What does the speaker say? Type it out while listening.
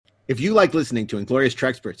If you like listening to Inglorious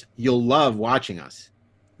Trexperts, you'll love watching us.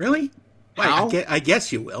 Really? How? I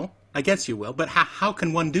guess you will. But how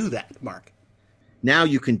can one do that, Mark? Now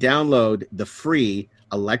you can download the free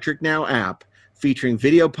Electric Now app featuring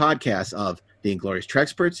video podcasts of The Inglorious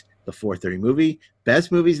Trexperts, The 430 Movie, Best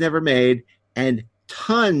Movies Never Made, and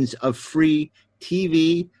tons of free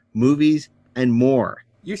TV, movies, and more.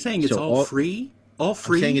 You're saying it's all free? All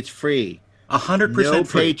free? I'm saying it's free. 100%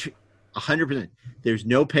 free. 100%. There's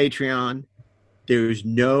no Patreon. There's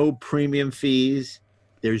no premium fees.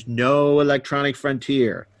 There's no electronic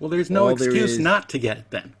frontier. Well, there's no excuse not to get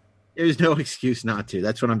it then. There's no excuse not to.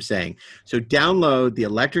 That's what I'm saying. So download the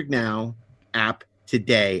Electric Now app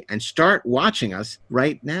today and start watching us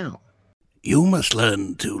right now. You must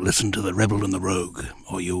learn to listen to the Rebel and the Rogue,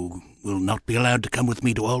 or you will not be allowed to come with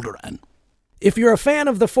me to Alderaan. If you're a fan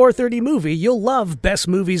of the 430 Movie, you'll love Best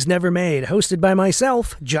Movies Never Made, hosted by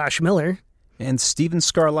myself, Josh Miller. And Steven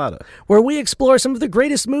Scarlatta, where we explore some of the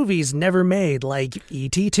greatest movies never made, like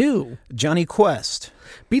E.T. 2, Johnny Quest,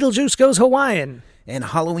 Beetlejuice Goes Hawaiian, and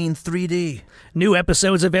Halloween 3D. New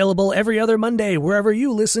episodes available every other Monday, wherever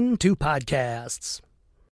you listen to podcasts.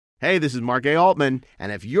 Hey, this is Mark A. Altman,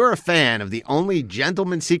 and if you're a fan of the only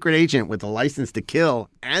gentleman secret agent with a license to kill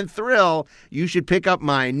and thrill, you should pick up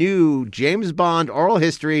my new James Bond oral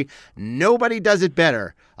history, Nobody Does It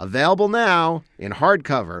Better, available now in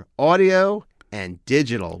hardcover, audio, and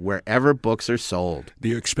digital, wherever books are sold. Do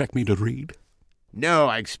you expect me to read? No,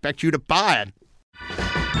 I expect you to buy it.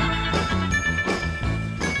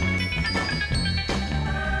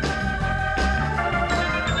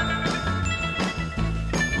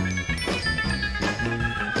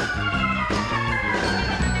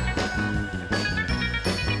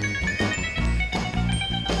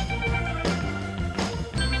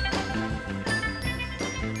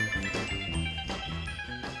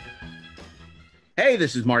 Hey,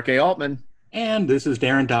 this is Mark A. Altman. And this is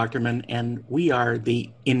Darren Doctorman, and we are the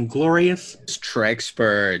Inglorious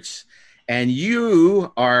Trexperts. And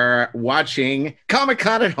you are watching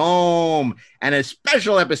Comic-Con at Home and a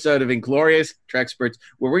special episode of Inglorious Trexperts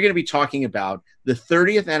where we're going to be talking about the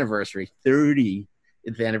 30th anniversary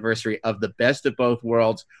of the Best of Both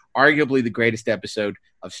Worlds, arguably the greatest episode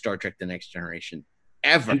of Star Trek The Next Generation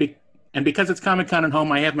ever. And because it's Comic-Con at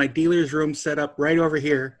Home, I have my dealer's room set up right over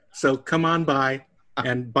here. So come on by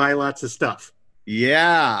and buy lots of stuff.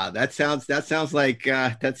 Yeah, that sounds like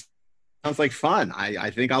fun. I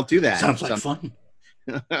think I'll do that. Sounds like fun.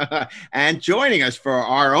 And joining us for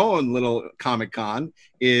our own little Comic-Con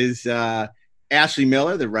is Ashley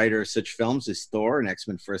Miller, the writer of such films as Thor and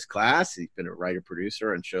X-Men First Class. He's been a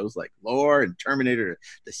writer-producer on shows like Lore and Terminator,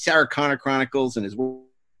 the Sarah Connor Chronicles, and is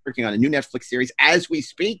working on a new Netflix series as we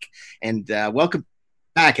speak. And welcome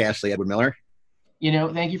back, Ashley Edward Miller. You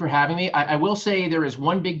know, thank you for having me. I will say there is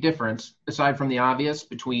one big difference, aside from the obvious,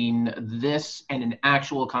 between this and an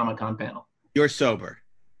actual Comic-Con panel. You're sober.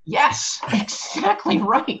 Yes, exactly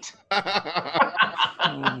right.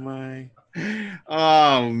 Oh, my.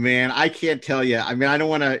 Oh, man, I can't tell you. I mean, I don't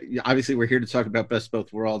want to, obviously we're here to talk about Best of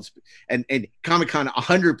Both Worlds, and Comic-Con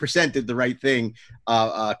 100% did the right thing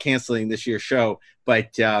canceling this year's show,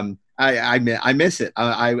 but I miss it.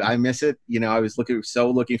 I miss it. You know, I was looking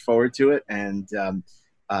forward to it, and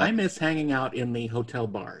I miss hanging out in the hotel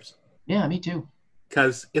bars. Yeah, me too.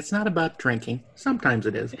 Because it's not about drinking. Sometimes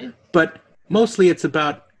it is, but mostly it's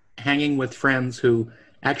about hanging with friends who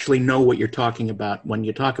actually know what you're talking about when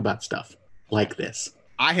you talk about stuff like this.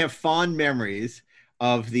 I have fond memories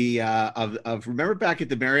of the of remember back at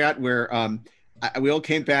the Marriott where we all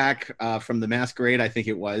came back from the masquerade, I think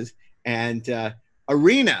it was, and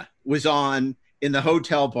Arena was on in the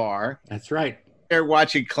hotel bar. That's right. They're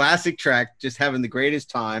watching classic Trek, just having the greatest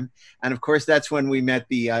time. And of course, that's when we met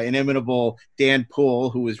the inimitable Dan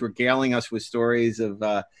Poole, who was regaling us with stories of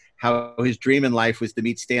how his dream in life was to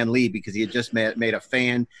meet Stan Lee because he had just made a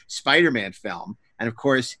fan Spider-Man film. And of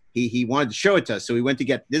course, he wanted to show it to us. So we went to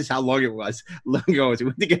get, this is how long it was, we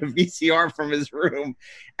went to get a VCR from his room.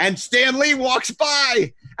 And Stan Lee walks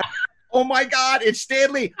by. Oh my God, it's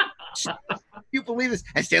Stan Lee. You believe this?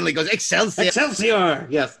 And Stanley goes, Excelsior. Excelsior,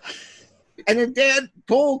 yes. And then Dan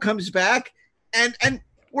Poole comes back, and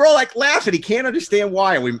we're all like laughing. He can't understand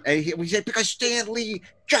why. We said, because Stan Lee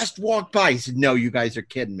just walked by. He said, no, you guys are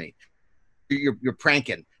kidding me. You're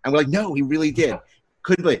pranking. And we're like, no, he really did.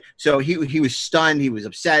 Couldn't believe it. So he was stunned. He was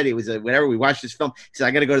upset. He was whatever. We watched this film. He said,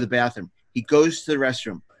 I got to go to the bathroom. He goes to the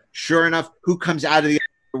restroom. Sure enough, who comes out of the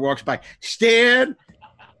walks by? Stan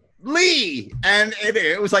Lee. And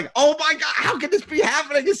it was like, oh my God, how can this be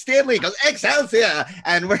happening? It's Stan Lee. He goes, Excelsior.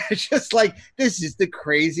 And we're just like, this is the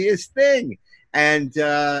craziest thing. And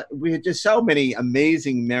we had just so many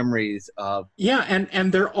amazing memories of. Yeah,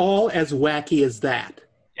 and they're all as wacky as that.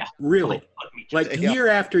 Yeah. Really. Like year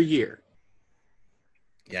after year.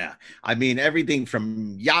 Yeah. I mean, everything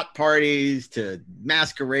from yacht parties to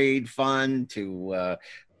masquerade fun to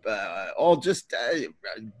all just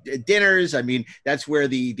dinners. I mean, that's where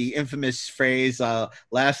the infamous phrase,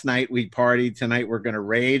 last night we partied, tonight we're going to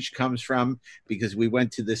rage, comes from, because we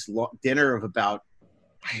went to this dinner of about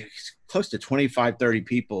close to 25, 30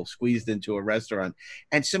 people squeezed into a restaurant.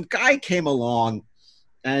 And some guy came along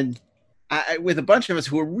and with a bunch of us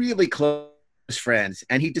who were really close friends,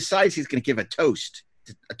 and he decides he's going to give a toast.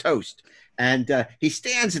 And he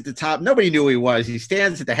stands at the top. Nobody knew who he was. He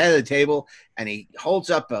stands at the head of the table and he holds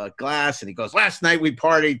up a glass and he goes, "Last night we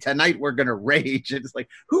partied, tonight we're going to rage." And it's like,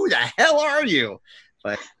 who the hell are you?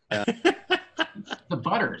 But the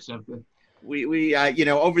butters of the. We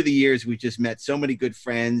over the years, we've just met so many good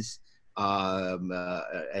friends, and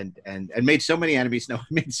made so many enemies. No,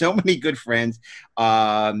 made so many good friends,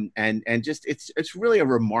 and just it's really a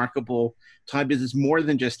remarkable time, because it's more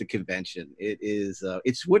than just a convention. It is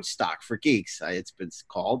it's Woodstock for geeks. It's been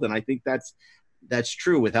called, and I think that's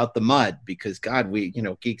true without the mud, because God, we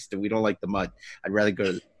geeks, we don't like the mud. I'd rather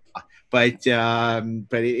go to, but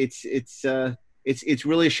it's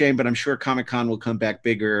really a shame. But I'm sure Comic-Con will come back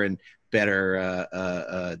bigger and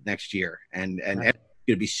better next year, and right.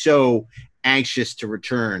 Going to be so anxious to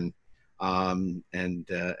return, and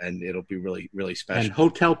it'll be really, really special. And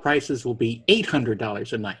hotel prices will be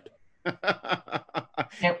 $800 a night.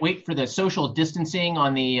 Can't wait for the social distancing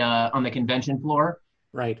on the convention floor.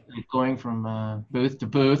 Right, going from booth to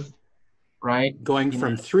booth, right? Going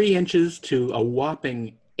from 3 inches to a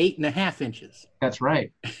whopping 8.5 inches. That's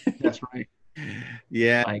right. That's right.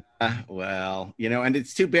 Yeah. Well, and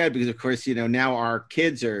it's too bad because, of course, now our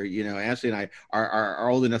kids are, Ashley and I are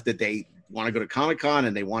old enough that they want to go to Comic-Con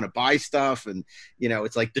and they want to buy stuff. And,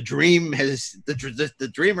 it's like the dreamer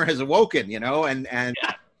has awoken, and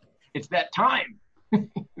yeah, it's that time,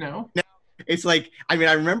 No, it's like, I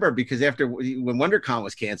remember because when WonderCon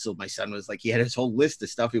was canceled, my son was like, he had his whole list of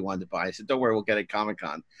stuff he wanted to buy. I said, "Don't worry, we'll get it at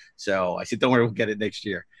Comic-Con." So I said, "Don't worry, we'll get it next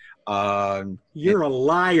year." You're a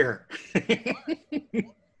liar.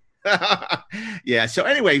 Yeah. So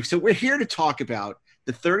anyway, we're here to talk about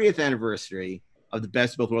the 30th anniversary of the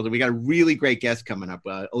Best of Both Worlds. And we got a really great guest coming up.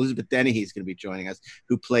 Elizabeth Dennehy is going to be joining us,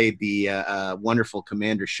 who played the wonderful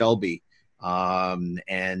Commander Shelby.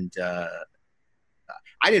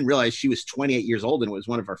 I didn't realize she was 28 years old, and it was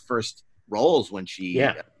one of her first roles when she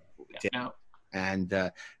did.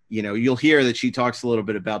 And you'll hear that she talks a little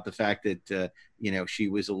bit about the fact that she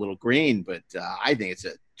was a little green, but I think it's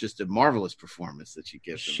just a marvelous performance that she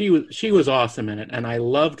gives. She was awesome in it, and I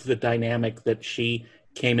loved the dynamic that she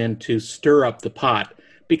came in to stir up the pot,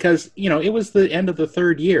 because it was the end of the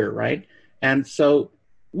 3rd year, right? And so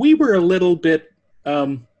we were a little bit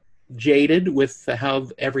jaded with how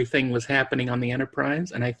everything was happening on the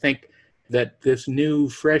Enterprise, and I think that this new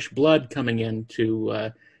fresh blood coming in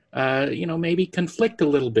to maybe conflict a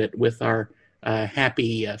little bit with our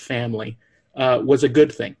happy family was a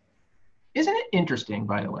good thing. Isn't it interesting,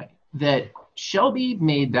 by the way, that Shelby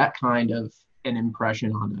made that kind of an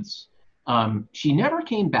impression on us? She never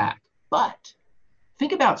came back, but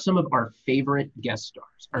think about some of our favorite guest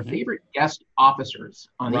stars, our favorite guest officers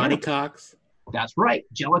on Ronnie Cox. That's right.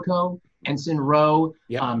 Jellicoe, Ensign Rowe,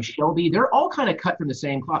 Shelby, they're all kind of cut from the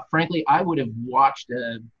same cloth. Frankly, I would have watched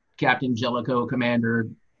Captain Jellicoe, Commander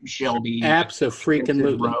Shelby.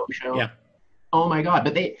 Abso-freaking-lutely. Yeah. Oh my God.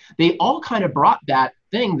 But they all kind of brought that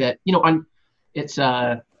thing that, it's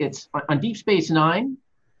on Deep Space Nine,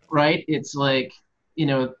 right? It's like,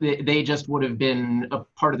 they just would have been a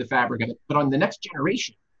part of the fabric of it. But on the Next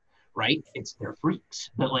Generation, right? They're freaks,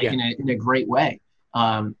 but in a great way.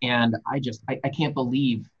 And I can't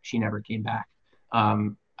believe she never came back.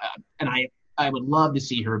 And I would love to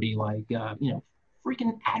see her be like,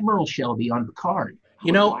 freaking Admiral Shelby on Picard.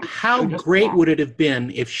 How great would it have been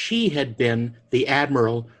if she had been the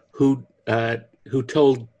Admiral who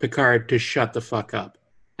told Picard to shut the fuck up?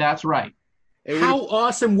 That's right. How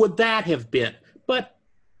awesome would that have been? But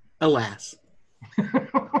alas.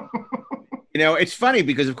 It's funny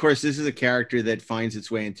because, of course, this is a character that finds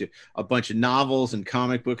its way into a bunch of novels and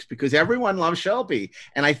comic books because everyone loves Shelby.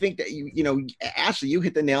 And I think that, Ashley, you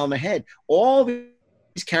hit the nail on the head. All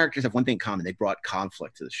these characters have one thing in common. They brought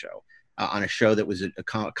conflict to the show. On a show that was a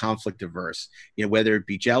conflict diverse, whether it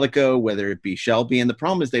be Jellicoe, whether it be Shelby. And the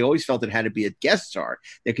problem is they always felt it had to be a guest star.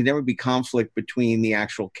 There could never be conflict between the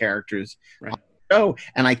actual characters on the show.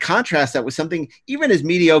 And I contrast that with something even as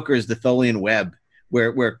mediocre as the Tholian Web,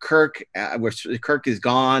 where Kirk is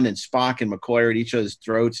gone and Spock and McCoy are at each other's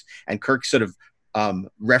throats, and Kirk sort of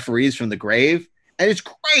referees from the grave, and it's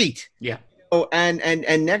great. Yeah. Oh,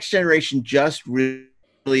 and Next Generation just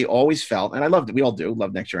really always felt, and I loved it. We all do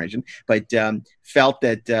love Next Generation, but felt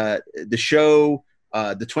that the show,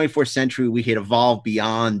 the 24th century, we had evolved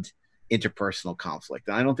beyond interpersonal conflict.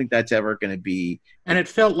 And I don't think that's ever going to be. And it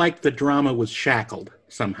felt like the drama was shackled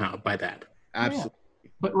somehow by that. Absolutely. Yeah.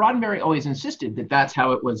 But Roddenberry always insisted that that's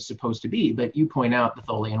how it was supposed to be. But you point out the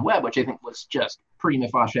Tholian web, which I think was just prima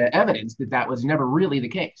facie evidence that that was never really the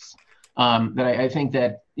case. That I think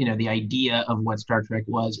that, the idea of what Star Trek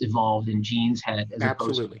was evolved in Gene's head as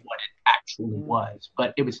opposed to what it actually was.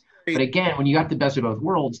 But again, when you got the best of both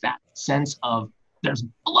worlds, that sense of there's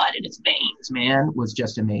blood in its veins, man, was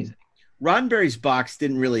just amazing. Roddenberry's box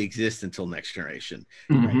didn't really exist until Next Generation.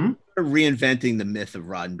 Mm-hmm. Right? Reinventing the myth of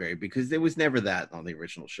Roddenberry, because there was never that on the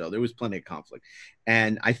original show. There was plenty of conflict.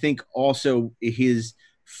 And I think also his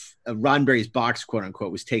Roddenberry's box, quote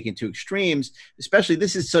unquote, was taken to extremes. Especially,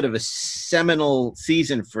 this is sort of a seminal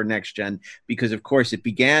season for Next Gen, because of course it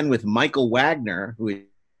began with Michael Wagner, who had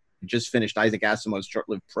just finished Isaac Asimov's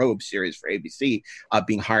short-lived Probe series for ABC,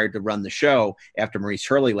 being hired to run the show after Maurice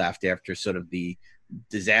Hurley left after sort of the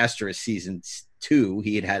disastrous season 2.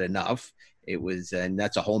 He had enough. It was, and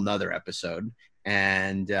that's a whole nother episode.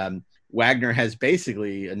 And Wagner has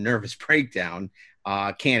basically a nervous breakdown,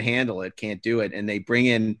 can't handle it, can't do it. And they bring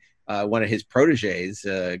in one of his proteges,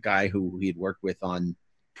 a guy who he had worked with on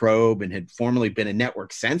Probe and had formerly been a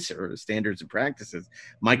network censor of Standards and Practices,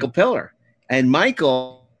 Michael Piller. And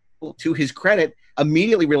Michael, to his credit,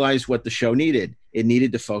 immediately realized what the show needed. It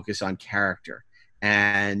needed to focus on character.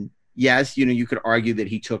 And yes, you could argue that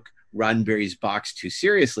he took Roddenberry's box too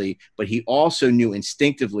seriously, but he also knew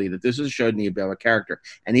instinctively that this was a show that needed about a character.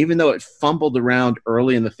 And even though it fumbled around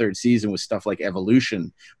early in the third season with stuff like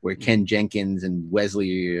Evolution, where Ken Jenkins and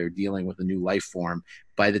Wesley are dealing with a new life form,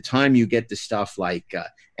 by the time you get to stuff like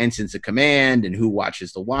Ensigns of Command and Who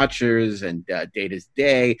Watches the Watchers and Data's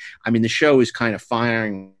Day, I mean, the show is kind of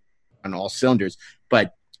firing on all cylinders.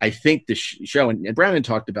 But I think the show, and Brandon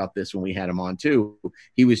talked about this when we had him on too,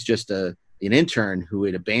 he was just an intern who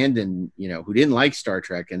had abandoned, who didn't like Star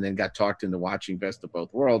Trek and then got talked into watching Best of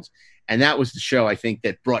Both Worlds. And that was the show, I think,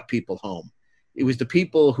 that brought people home. It was the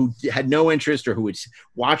people who had no interest or who had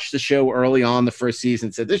watched the show early on the first season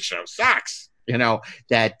and said, this show sucks,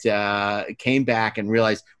 that came back and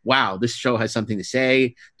realized, wow, this show has something to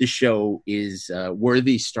say. This show is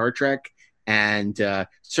worthy Star Trek. And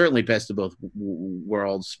certainly Best of Both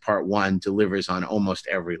Worlds Part 1 delivers on almost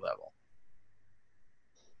every level.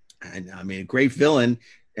 And I mean, a great villain.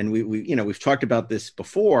 And we've talked about this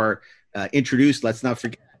before. Introduced, let's not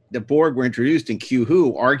forget, the Borg were introduced in Q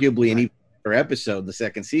Who, arguably an even better episode, the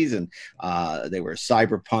second season. They were a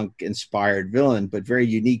cyberpunk-inspired villain, but very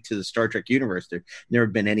unique to the Star Trek universe. There's never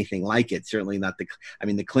been anything like it. Certainly not the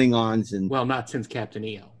Klingons and not since Captain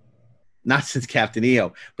EO. Not since Captain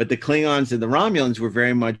EO, but the Klingons and the Romulans were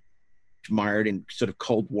very much mired in sort of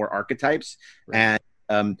Cold War archetypes. Right.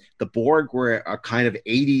 And the Borg were a kind of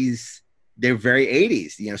 80s. They're very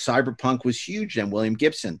 80s. Cyberpunk was huge then, William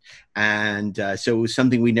Gibson. And so it was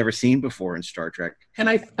something we'd never seen before in Star Trek. And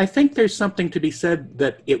I think there's something to be said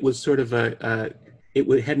that it was sort of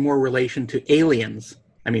it had more relation to Aliens,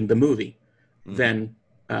 the movie, than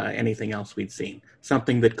anything else we'd seen.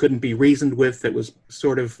 Something that couldn't be reasoned with, that was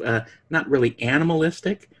sort of not really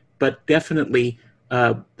animalistic, but definitely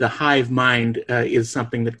the hive mind is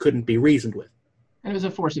something that couldn't be reasoned with. And it was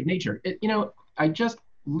a force of nature. I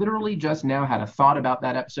literally just now had a thought about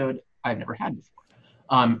that episode I've never had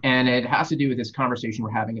before. And it has to do with this conversation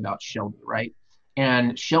we're having about Shelby, right?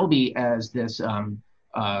 And Shelby as this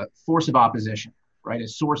force of opposition, right? A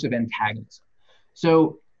source of antagonism.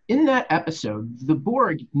 So in that episode, the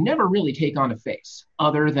Borg never really take on a face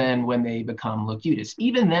other than when they become Locutus.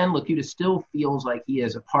 Even then, Locutus still feels like he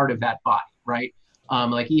is a part of that body, right?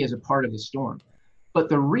 Like he is a part of the storm. But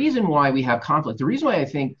the reason why we have conflict, the reason why I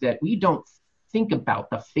think that we don't think about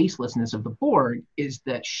the facelessness of the Borg is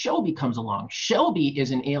that Shelby comes along. Shelby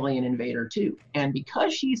is an alien invader too. And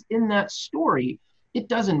because she's in that story, it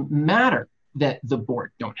doesn't matter that the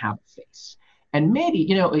Borg don't have a face. And maybe,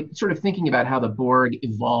 sort of thinking about how the Borg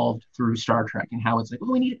evolved through Star Trek and how it's like,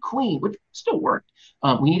 we need a queen, which still worked.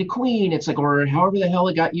 We need a queen. It's like, or however the hell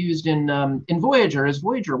it got used in Voyager as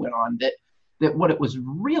Voyager went on, that what it was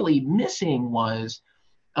really missing was,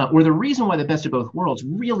 or the reason why the Best of Both Worlds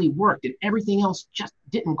really worked and everything else just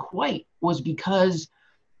didn't quite, was because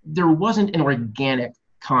there wasn't an organic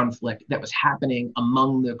conflict that was happening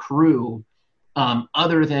among the crew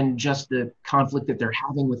other than just the conflict that they're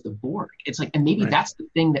having with the Borg. It's like, and maybe that's the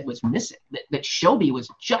thing that was missing, that Shelby was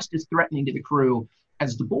just as threatening to the crew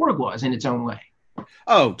as the Borg was in its own way.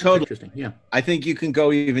 Oh, totally. Interesting. Yeah. I think you can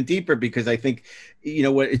go even deeper because I think,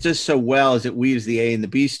 what it does so well is it weaves the A and the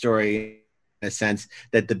B story in a sense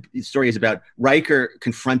that the story is about Riker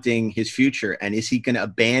confronting his future. And is he going to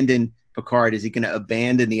abandon Picard? Is he going to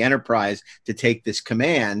abandon the Enterprise to take this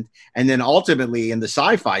command? And then ultimately in the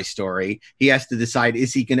sci-fi story, he has to decide,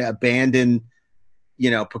 is he going to abandon,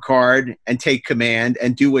 Picard and take command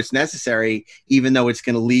and do what's necessary, even though it's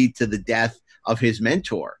going to lead to the death of his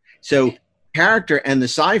mentor. So character and the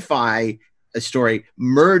sci-fi story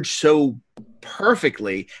merge so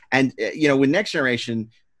perfectly. And, with Next Generation,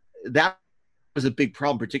 that was a big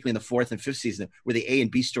problem, particularly in the fourth and fifth season, where the A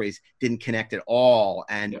and B stories didn't connect at all.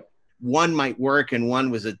 And one might work and one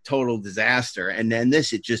was a total disaster. And then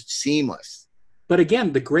this, it just seamless. But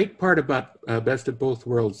again, the great part about Best of Both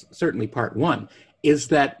Worlds, certainly part one, is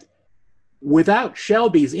that without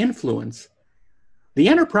Shelby's influence, the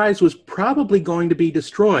Enterprise was probably going to be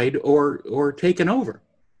destroyed or taken over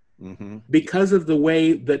because of the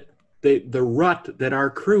way that the rut that our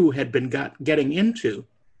crew had been getting into,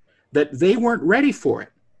 that they weren't ready for it.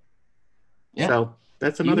 Yeah. So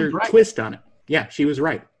that's another twist on it. Yeah, she was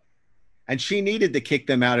right. And she needed to kick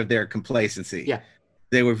them out of their complacency. Yeah.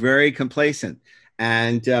 They were very complacent.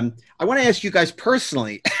 And I want to ask you guys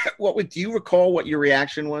personally, do you recall what your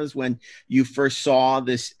reaction was when you first saw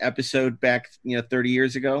this episode back, 30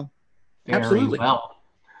 years ago? Very Absolutely. Well.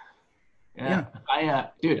 Yeah.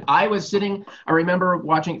 I was sitting, I remember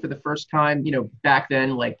watching it for the first time, back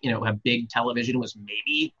then, a big television was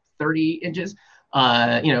maybe 30 inches,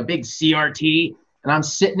 big CRT. And I'm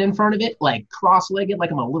sitting in front of it, like cross-legged,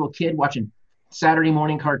 like I'm a little kid watching Saturday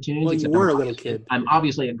morning cartoons. Well, you were a little kid. I'm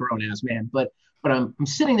obviously a grown-ass man, but I'm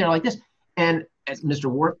sitting there like this. And as Mr.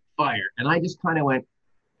 Worf fired, and I just kind of went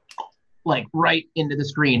like right into the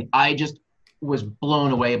screen. I just was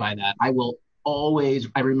blown away by that. I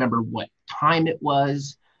remember what time it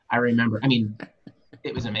was.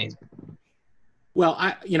 It was amazing. Well,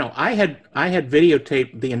 I had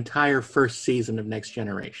videotaped the entire first season of Next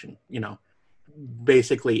Generation.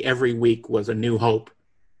 Basically every week was a new hope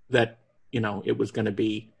that, it was going to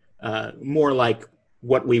be more like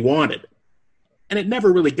what we wanted. And it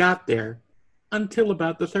never really got there until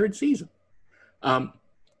about the third season.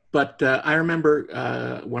 But I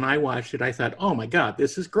remember when I watched it, I thought, oh my God,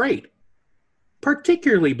 this is great.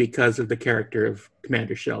 Particularly because of the character of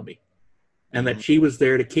Commander Shelby. And that she was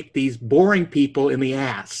there to kick these boring people in the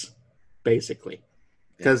ass, basically.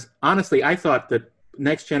 Because honestly, I thought that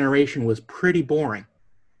Next Generation was pretty boring.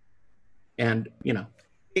 And,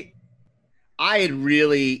 I had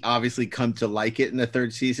really obviously come to like it in the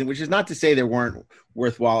third season, which is not to say there weren't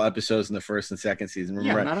worthwhile episodes in the first and second season.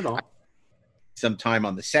 Remember, not at all. Some time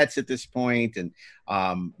on the sets at this point and,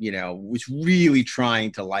 was really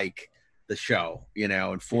trying to like the show,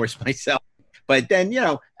 and force myself. But then,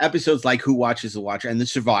 episodes like Who Watches the Watcher and The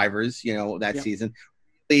Survivors, that season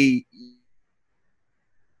really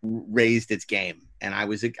raised its game. And I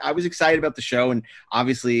was excited about the show and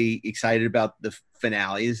obviously excited about the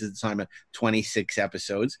finale. This is the time of 26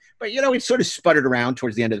 episodes. But, it sort of sputtered around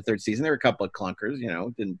towards the end of the third season. There were a couple of clunkers,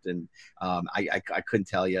 I couldn't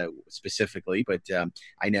tell you specifically, but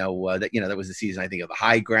I know that, that was the season, I think, of The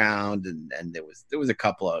High Ground. And there was a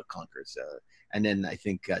couple of clunkers. And then I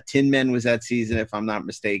think Tin Men was that season, if I'm not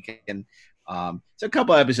mistaken. So a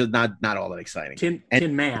couple of episodes, not all that exciting.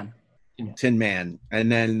 Tin Man.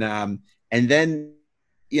 And then,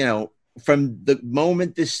 from the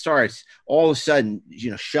moment this starts, all of a sudden,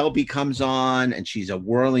 Shelby comes on and she's a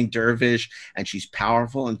whirling dervish and she's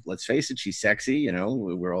powerful. And let's face it, she's sexy.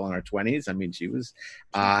 We're all in our 20s. I mean, she was,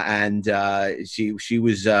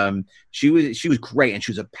 she was great. And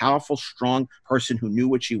she was a powerful, strong person who knew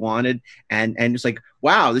what she wanted. And it's like,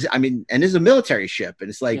 wow, and this is a military ship. And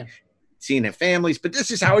it's like seeing her families, but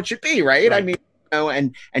this is how it should be, right? I mean,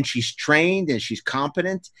 and she's trained and she's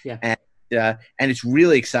competent. Yeah. And it's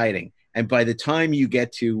really exciting. And by the time you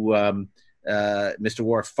get to Mr.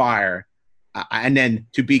 Worf Fire, and then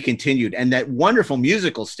To Be Continued, and that wonderful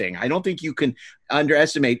musical sting, I don't think you can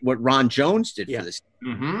underestimate what Ron Jones did for this.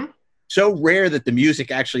 Mm-hmm. So rare that the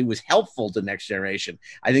music actually was helpful to Next Generation.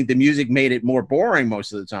 I think the music made it more boring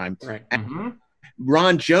most of the time. Right. And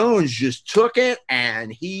Ron Jones just took it,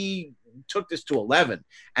 and he took this to 11.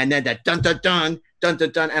 And then that dun dun dun dun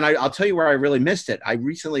dun dun. And I'll tell you where I really missed it. I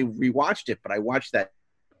recently rewatched it, but I watched that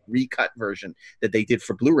recut version that they did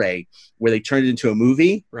for Blu-ray where they turned it into a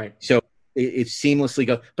movie. Right. So it seamlessly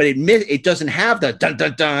goes, but it doesn't have the dun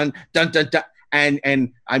dun dun dun dun dun.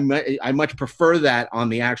 and I much prefer that on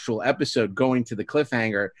the actual episode, going to the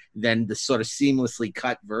cliffhanger, than the sort of seamlessly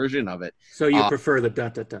cut version of it. So you prefer the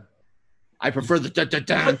dun-dun-dun. I prefer the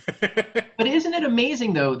dun-dun-dun. But isn't it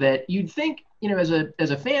amazing though that you'd think, as a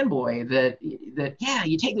fanboy, that yeah,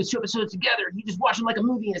 you take those two episodes together, you just watch them like a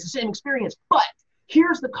movie and it's the same experience. But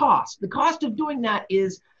here's the cost. The cost of doing that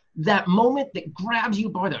is that moment that grabs you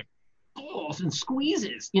by the balls and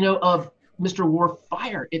squeezes, of Mr. Worf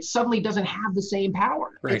fire. It suddenly doesn't have the same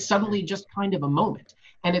power. Right. It's suddenly just kind of a moment.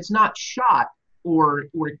 And it's not shot or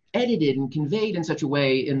edited and conveyed in such a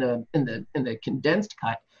way in the condensed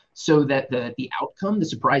cut so that the outcome, the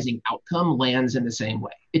surprising outcome, lands in the same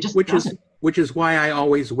way. It just doesn't. Which is why I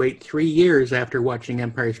always wait 3 years after watching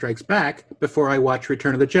Empire Strikes Back before I watch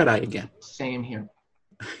Return of the Jedi again. Same here.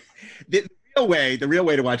 The real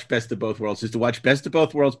way to watch Best of Both Worlds is to watch Best of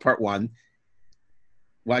Both Worlds Part 1,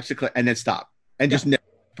 watch the clip, and then stop, and just never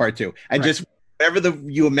Part 2, and just whatever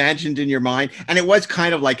you imagined in your mind. And it was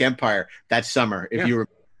kind of like Empire that summer, if you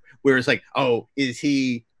remember, where it's like, oh, is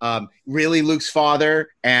he really Luke's father?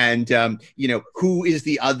 And who is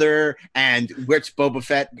the other? And where's Boba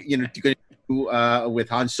Fett? Going to do with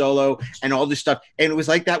Han Solo and all this stuff. And it was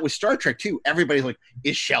like that with Star Trek too. Everybody's like,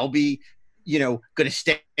 is Shelby going to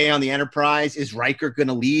stay on the Enterprise? Is Riker going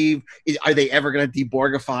to leave? Are they ever going to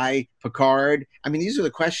deborgify Picard? I mean, these are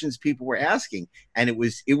the questions people were asking, and it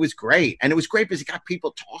was great. And it was great because it got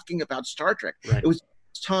people talking about Star Trek. Right. It was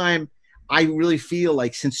time, I really feel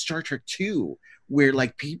like, since Star Trek 2, where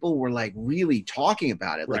like people were like really talking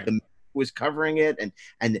about it. Like the was covering it, and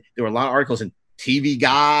there were a lot of articles in TV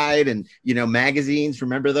Guide and magazines,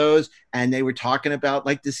 remember those? And they were talking about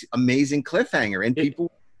like this amazing cliffhanger, and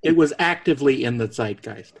it was actively in the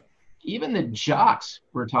zeitgeist. Even the jocks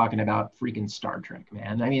were talking about freaking Star Trek,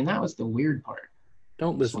 man. I mean, that was the weird part.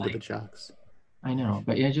 Don't listen to the jocks. I know,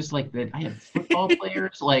 but just like that, I had football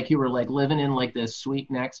players like who were like living in like this suite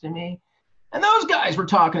next to me, and those guys were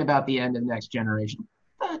talking about the end of Next Generation.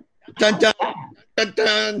 Dun dun dun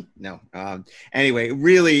dun. No. Anyway,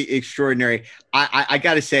 really extraordinary. I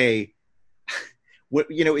got to say,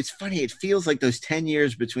 it's funny. It feels like those 10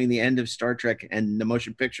 years between the end of Star Trek and the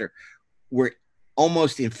motion picture were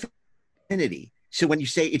almost infinity. So when you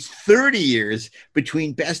say it's 30 years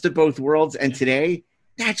between Best of Both Worlds and today,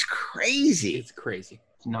 that's crazy. It's crazy.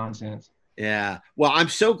 It's nonsense. Yeah. Well, I'm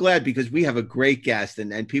so glad because we have a great guest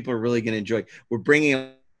and people are really going to enjoy. We're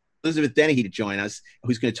bringing Elizabeth Dennehy to join us,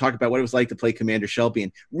 who's going to talk about what it was like to play Commander Shelby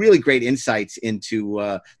and really great insights into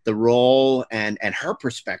the role and her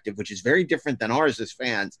perspective, which is very different than ours as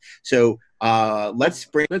fans. So let's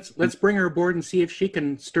bring her aboard and see if she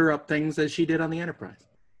can stir up things as she did on the Enterprise.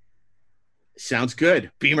 Sounds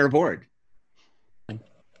good. Beam her aboard.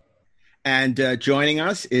 And joining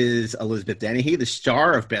us is Elizabeth Dennehy, the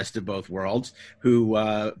star of Best of Both Worlds, who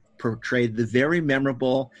portrayed the very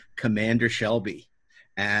memorable Commander Shelby.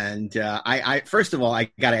 And I first of all,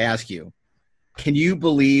 I got to ask you, can you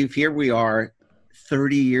believe here we are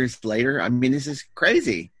 30 years later? I mean, this is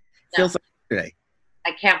crazy. No. Feels like yesterday.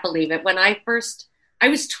 I can't believe it. When I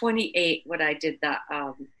was 28 when I did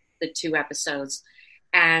the 2 episodes,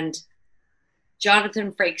 and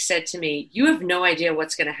Jonathan Frakes said to me, "You have no idea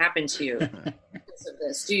what's going to happen to you because of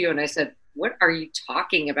this, do you?" And I said, "What are you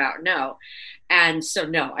talking about? No." And so,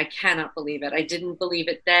 no, I cannot believe it. I didn't believe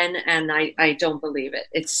it then, and I don't believe it.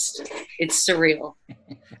 It's surreal.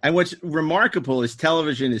 And what's remarkable is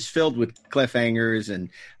television is filled with cliffhangers, and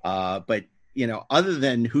but other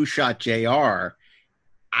than Who Shot JR,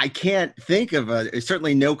 I can't think of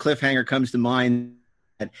certainly no cliffhanger comes to mind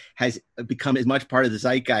that has become as much part of the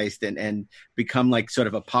zeitgeist and become like sort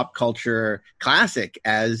of a pop culture classic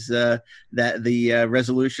as the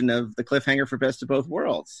resolution of the cliffhanger for Best of Both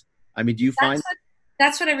Worlds. I mean, do you find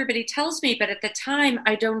that's what everybody tells me, but at the time,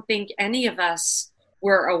 I don't think any of us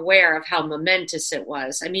were aware of how momentous it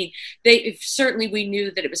was. I mean, certainly we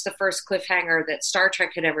knew that it was the first cliffhanger that Star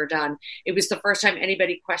Trek had ever done. It was the first time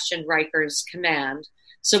anybody questioned Riker's command.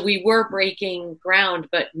 So we were breaking ground,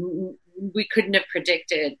 but we couldn't have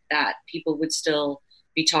predicted that people would still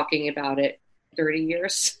be talking about it 30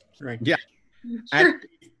 years. Right. Yeah. Sure.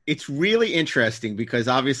 It's really interesting because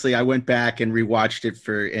obviously I went back and rewatched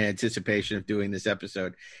it in anticipation of doing this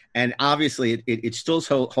episode. And obviously it still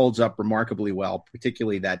holds up remarkably well,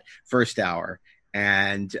 particularly that first hour.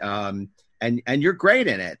 And you're great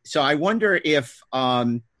in it. So I wonder if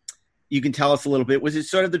you can tell us a little bit. Was it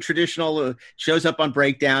sort of the traditional shows up on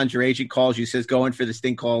breakdowns, your agent calls you, says go in for this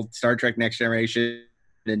thing called Star Trek Next Generation,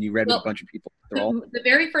 and you read with a bunch of people? The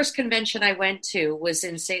very first convention I went to was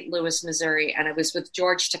in St. Louis, Missouri, and I was with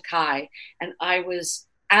George Takei, and I was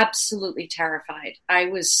absolutely terrified. I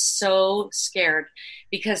was so scared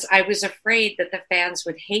because I was afraid that the fans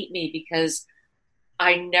would hate me because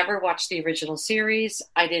I never watched the original series.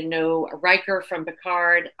 I didn't know Riker from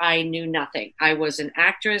Picard. I knew nothing. I was an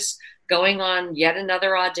actress going on yet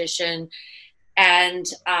another audition. And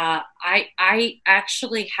I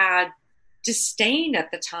actually had disdain at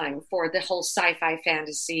the time for the whole sci-fi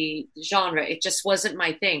fantasy genre. It just wasn't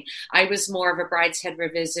my thing. I was more of a Brideshead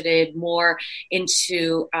Revisited, more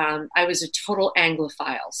into, I was a total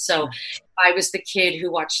Anglophile. So I was the kid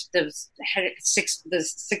who watched the Six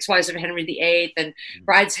Wives of Henry VIII and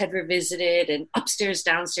Brideshead Revisited and Upstairs,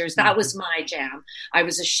 Downstairs. That was my jam. I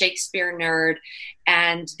was a Shakespeare nerd.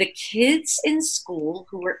 And the kids in school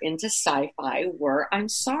who were into sci-fi were, I'm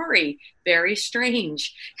sorry, very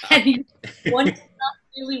strange. And one did not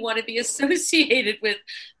really want to be associated with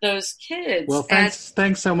those kids. Well,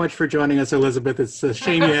 thanks so much for joining us, Elizabeth. It's a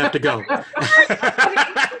shame you have to go.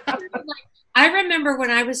 I remember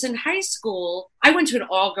when I was in high school, I went to an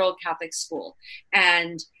all-girl Catholic school,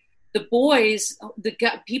 and the boys,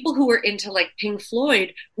 people who were into like Pink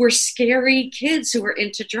Floyd were scary kids who were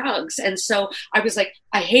into drugs. And so I was like,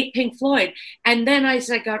 I hate Pink Floyd. And then as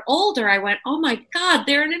I got older, I went, oh my God,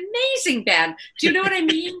 they're an amazing band. Do you know what I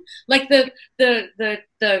mean? Like the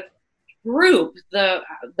group,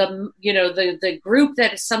 the group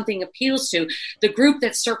that something appeals to, the group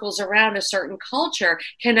that circles around a certain culture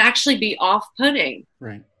can actually be off-putting.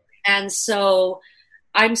 Right. And so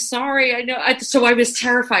I'm sorry. I know. So I was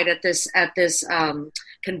terrified at this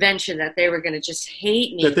convention that they were going to just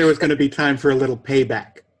hate me. That there was going to be time for a little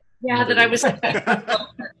payback. Yeah, that I was like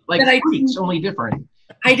freaks, only different.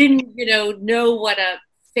 I didn't, know what a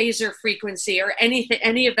phaser frequency or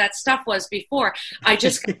any of that stuff was before. I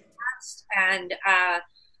just got asked, and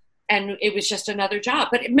it was just another job.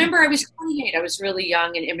 But remember, I was 28. I was really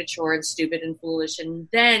young and immature and stupid and foolish. And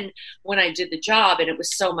then when I did the job, and it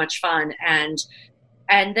was so much fun, and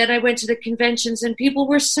then I went to the conventions, and people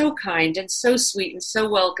were so kind and so sweet and so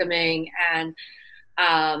welcoming. And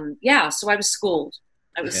so I was schooled.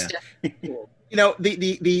 I was definitely schooled.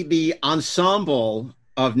 The ensemble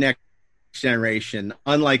of Next Generation,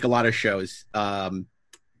 unlike a lot of shows,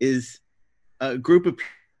 is a group of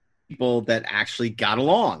people that actually got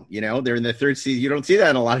along. They're in the third season. You don't see that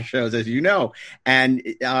in a lot of shows, as you know. And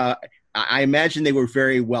I imagine they were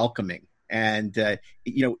very welcoming. And, at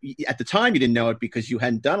the time you didn't know it because you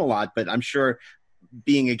hadn't done a lot, but I'm sure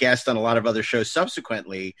being a guest on a lot of other shows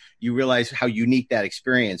subsequently, you realize how unique that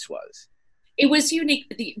experience was. It was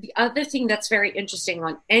unique. The other thing that's very interesting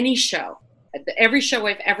on any show, every show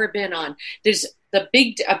I've ever been on, there's a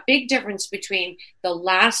big difference between the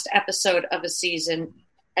last episode of a season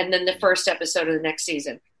and then the first episode of the next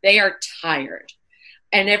season. They are tired.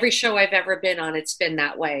 And every show I've ever been on, it's been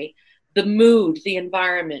that way. The mood, the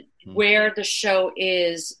environment, where the show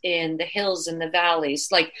is in the hills and the valleys.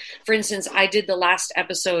 Like, for instance, I did the last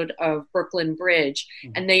episode of Brooklyn Bridge,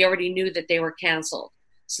 and they already knew that they were canceled.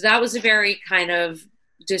 So that was a very kind of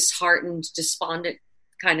disheartened, despondent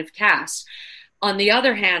kind of cast. On the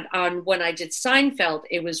other hand, when I did Seinfeld,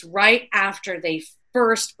 it was right after they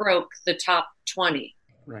first broke the top 20.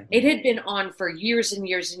 Right. It had been on for years and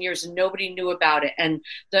years and years, and nobody knew about it. And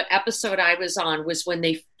the episode I was on was when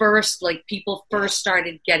people first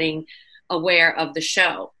started getting aware of the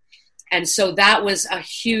show. And so that was a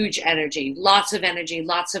huge energy, lots of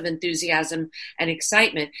enthusiasm and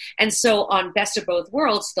excitement. And so on Best of Both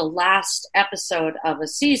Worlds, the last episode of a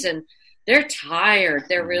season, they're tired.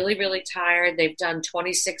 They're really, really tired. They've done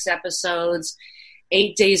 26 episodes.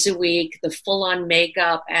 8 days a week, the full-on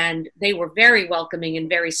makeup, and they were very welcoming and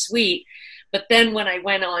very sweet. But then when I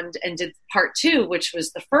went on and did part 2, which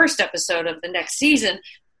was the first episode of the next season,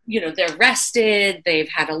 they're rested, they've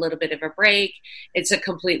had a little bit of a break. It's a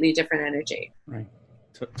completely different energy. Right.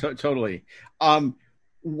 Totally.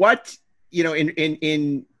 What,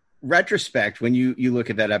 in retrospect, when you look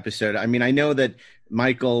at that episode, I mean, I know that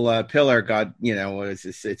Michael Pillar got,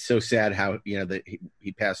 it's so sad how, that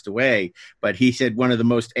he passed away, but he said one of the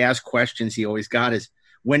most asked questions he always got is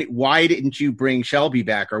why didn't you bring Shelby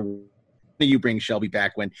back, or did you bring Shelby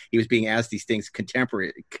back when he was being asked these things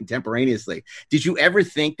contemporaneously? Did you ever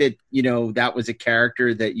think that, that was a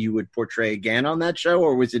character that you would portray again on that show?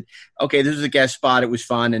 Or was it, okay, this was a guest spot, it was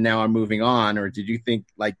fun, and now I'm moving on? Or did you think,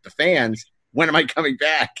 like the fans, when am I coming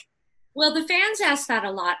back? Well, the fans asked that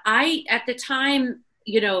a lot. At the time,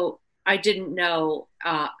 I didn't know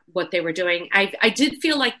what they were doing. I did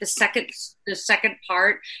feel like the second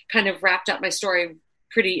part kind of wrapped up my story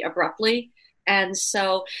pretty abruptly, And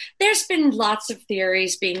so there's been lots of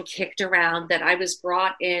theories being kicked around that I was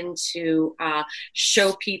brought in to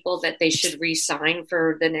show people that they should re-sign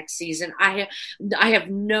for the next season. I have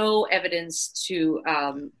no evidence to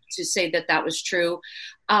say that was true.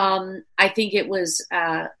 I think it was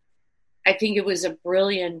a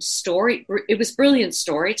brilliant story. It was brilliant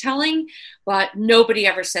storytelling, but nobody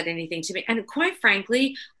ever said anything to me. And quite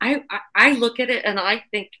frankly, I look at it and I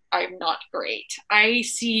think I'm not great. I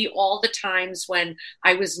see all the times when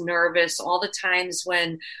I was nervous, all the times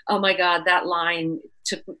when, oh my God, that line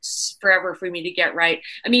took forever for me to get right.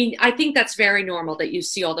 I mean, I think that's very normal that you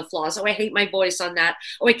see all the flaws. Oh, I hate my voice on that.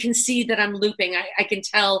 Oh, I can see that I'm looping. I can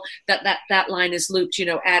tell that line is looped,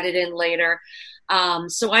 added in later.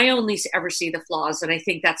 So I only ever see the flaws, and I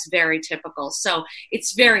think that's very typical. So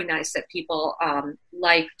it's very nice that people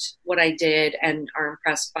liked what I did and are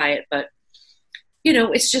impressed by it. But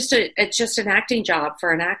it's just an acting job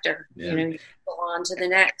for an actor. Yeah. You go on to the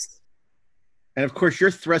next. And of course,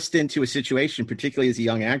 you're thrust into a situation, particularly as a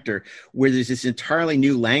young actor, where there's this entirely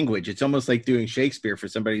new language. It's almost like doing Shakespeare for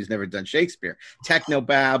somebody who's never done Shakespeare.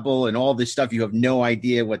 Technobabble and all this stuff, you have no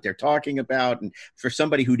idea what they're talking about. And for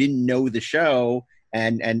somebody who didn't know the show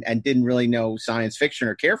and didn't really know science fiction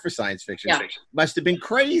or care for science fiction, Yeah. must have been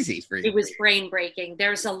crazy for you. It was brain breaking.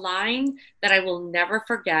 There's a line that I will never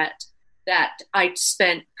forget that I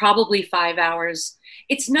spent probably 5 hours.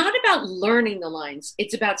 It's not about learning the lines.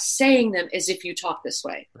 It's about saying them as if you talk this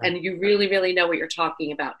way. Right. And you really, really know what you're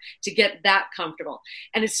talking about to get that comfortable.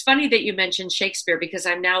 And it's funny that you mentioned Shakespeare, because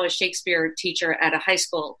I'm now a Shakespeare teacher at a high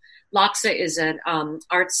school. Loxa is an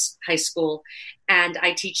arts high school, and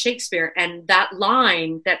I teach Shakespeare. And that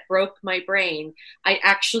line that broke my brain, I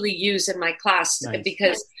actually use in my class. Nice.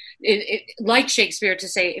 Because like Shakespeare, to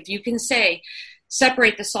say, if you can say,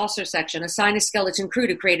 separate the saucer section, assign a skeleton crew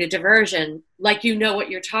to create a diversion, like you know what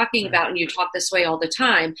you're talking about and you talk this way all the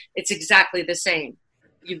time, it's exactly the same.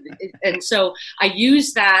 And so I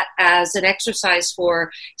use that as an exercise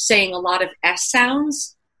for saying a lot of S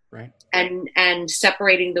sounds, right, and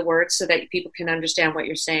separating the words so that people can understand what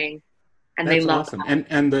you're saying. And that's they love awesome.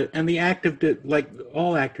 that. And the act of, like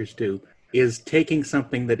all actors do, is taking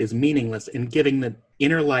something that is meaningless and giving the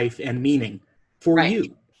inner life and meaning for right.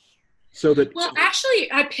 you. So that, well,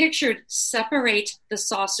 actually, I pictured separate the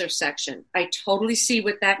saucer section. I totally see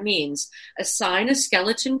what that means. Assign a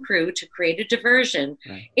skeleton crew to create a diversion.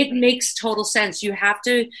 Right. It makes total sense. You have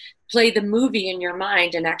to play the movie in your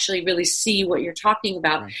mind and actually really see what you're talking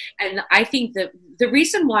about. Right. And I think that the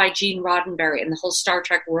reason why Gene Roddenberry and the whole Star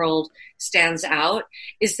Trek world stands out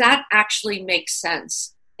is that actually makes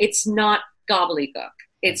sense. It's not gobbledygook.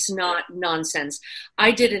 It's not nonsense.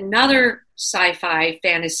 I did another sci-fi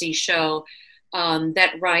fantasy show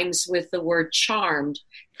that rhymes with the word charmed.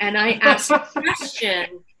 And I asked a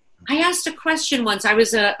question. I asked a question once. I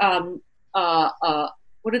was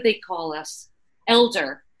what do they call us? An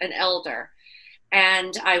elder.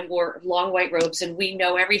 And I wore long white robes and we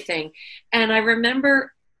know everything. And I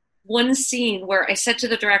remember one scene where I said to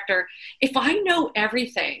the director, if I know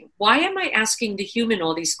everything, why am I asking the human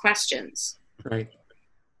all these questions? Right.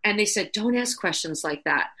 And they said, don't ask questions like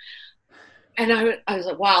that. And I was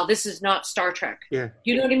like, wow, this is not Star Trek. Yeah.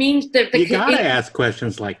 You know what I mean? You got to ask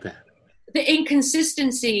questions like that. The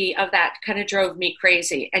inconsistency of that kind of drove me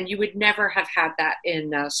crazy. And you would never have had that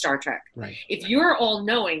in Star Trek. Right. If you're all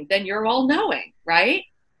knowing, then you're all knowing, right?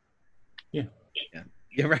 Yeah.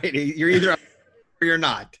 You're right. You're either or you're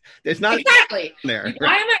not. There's not exactly there.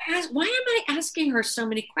 Why am I asking her so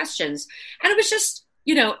many questions? And it was just,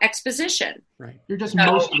 exposition. Right. You're just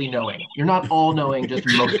mostly knowing. You're not all knowing, just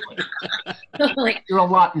mostly. Like, you're a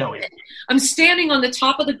lot knowing. I'm standing on the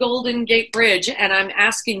top of the Golden Gate Bridge and I'm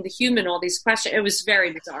asking the human all these questions. It was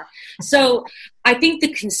very bizarre. So I think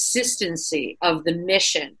the consistency of the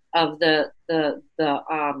mission of the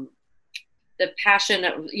passion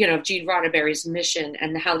of, Gene Roddenberry's mission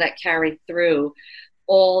and how that carried through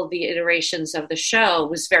all the iterations of the show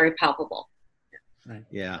was very palpable. Right.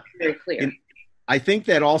 Yeah. Very clear. And I think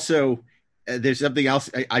that also there's something else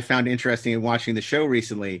I found interesting in watching the show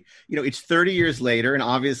recently. It's 30 years later, and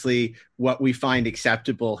obviously what we find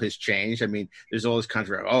acceptable has changed. I mean, there's all this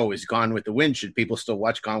controversy. Oh, is Gone with the Wind? Should people still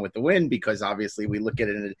watch Gone with the Wind? Because obviously we look at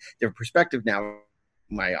it in a different perspective now.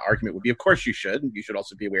 My argument would be, of course you should. You should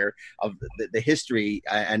also be aware of the history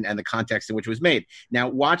and the context in which it was made. Now,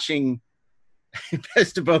 watching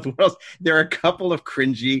Best of Both Worlds, there are a couple of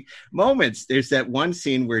cringy moments. There's that one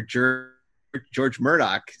scene where George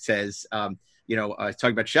Murdoch says, talking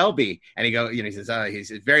about Shelby, and he says,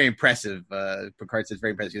 he's very impressive. Picard says,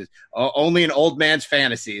 very impressive. He says, only an old man's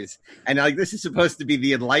fantasies. And this is supposed to be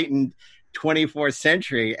the enlightened 24th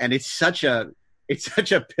century, and it's such a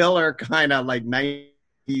pillar kind of like 90s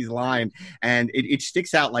line, and it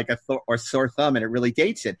sticks out like a sore thumb, and it really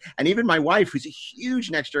dates it. And even my wife, who's a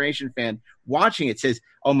huge Next Generation fan, watching it says,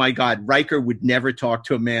 "Oh my God, Riker would never talk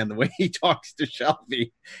to a man the way he talks to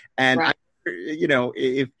Shelby." And Right.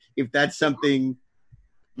 if that's something,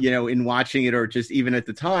 in watching it, or just even at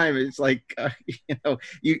the time, it's like,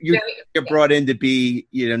 you're brought in to be,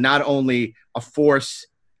 not only a force,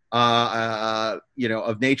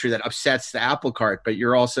 of nature that upsets the apple cart, but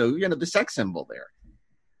you're also, the sex symbol there.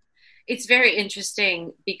 It's very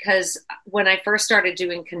interesting because when I first started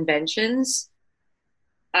doing conventions,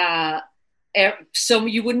 so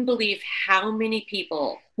you wouldn't believe how many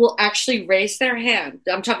people will actually raise their hand.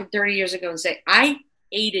 I'm talking 30 years ago, and say, "I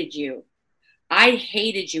hated you. I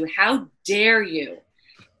hated you. How dare you?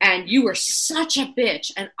 And you were such a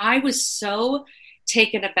bitch." And I was so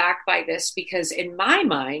taken aback by this because in my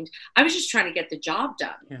mind, I was just trying to get the job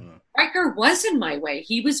done. Yeah. Riker was in my way.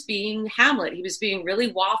 He was being Hamlet. He was being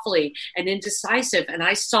really waffly and indecisive. And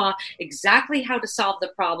I saw exactly how to solve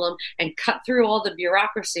the problem and cut through all the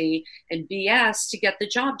bureaucracy and BS to get the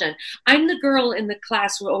job done. I'm the girl in the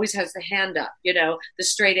class who always has the hand up, the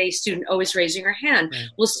straight A student always raising her hand. Right.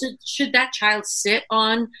 Well, should that child sit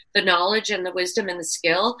on the knowledge and the wisdom and the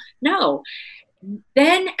skill? No.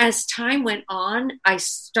 Then as time went on, I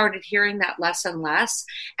started hearing that less and less.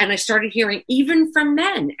 And I started hearing even from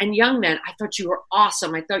men and young men, "I thought you were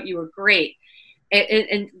awesome. I thought you were great."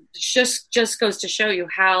 And just goes to show you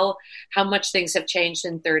how much things have changed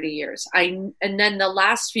in 30 years. And then the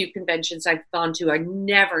last few conventions I've gone to, I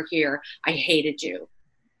never hear, "I hated you."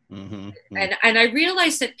 Mm-hmm. And I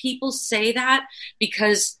realize that people say that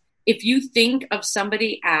because if you think of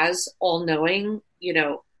somebody as all-knowing,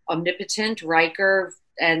 omnipotent, Riker,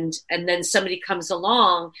 and then somebody comes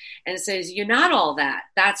along and says, "You're not all that,"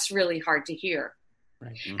 that's really hard to hear.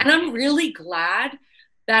 Right. Mm-hmm. And I'm really glad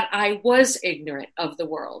that I was ignorant of the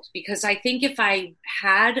world, because I think if I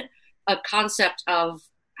had a concept of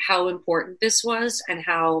how important this was and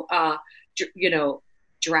how,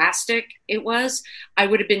 drastic it was, I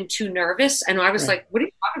would have been too nervous. And I was like, "What are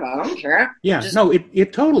you talking about? I don't care." Yeah,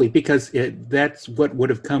 it totally, because that's what would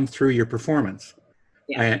have come through your performance.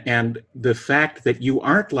 Yeah. And the fact that you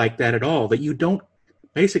aren't like that at all, that you don't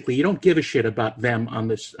give a shit about them on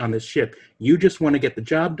this ship. You just want to get the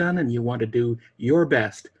job done, and you want to do your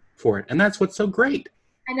best for it. And that's what's so great.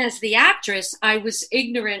 And as the actress, I was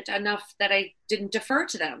ignorant enough that I didn't defer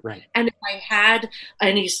to them. Right. And if I had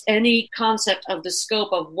any concept of the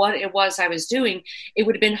scope of what it was I was doing, it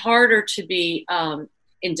would have been harder to be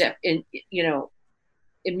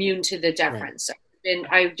immune to the deference. Right.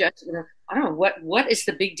 I don't know, what is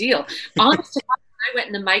the big deal? Honestly, I went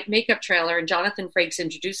in the makeup trailer and Jonathan Frakes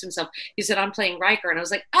introduced himself. He said, "I'm playing Riker." And I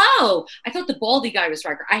was like, "Oh, I thought the baldy guy was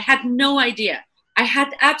Riker." I had no idea. I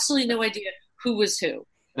had absolutely no idea who was who.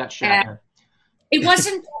 That's Shatner. It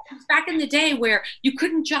wasn't back in the day where you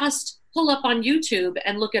couldn't just pull up on YouTube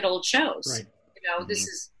and look at old shows. Right. Mm-hmm. This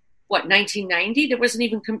is, 1990? There wasn't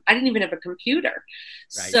even, I didn't even have a computer.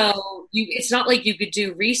 Right. So it's not like you could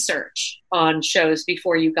do research on shows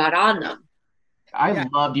before you got on them. I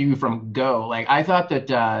loved you from go. Like, I thought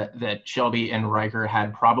that Shelby and Riker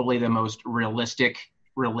had probably the most realistic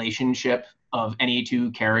relationship of any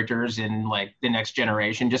two characters in like the Next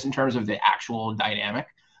Generation, just in terms of the actual dynamic.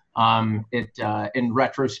 In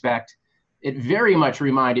retrospect, it very much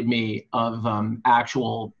reminded me of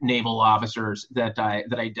actual naval officers that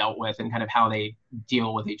I dealt with, and kind of how they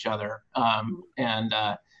deal with each other. And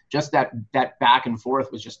just that back and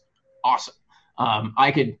forth was just awesome.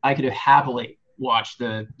 I could have happily watched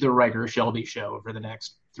the Riker Shelby show for the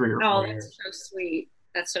next 3 or 4 years. That's so sweet.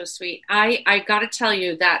 That's so sweet. I got to tell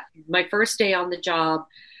you that my first day on the job,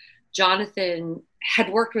 Jonathan had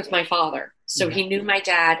worked with my father. So he knew my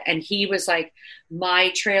dad, and he was like,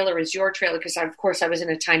 "My trailer is your trailer." Because of course I was in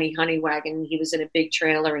a tiny honey wagon. He was in a big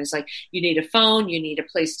trailer, and he's like, "You need a phone, you need a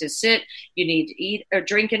place to sit, you need to eat or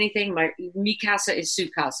drink anything. Mi casa is su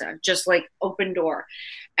casa," just like open door,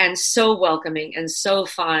 and so welcoming and so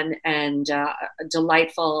fun and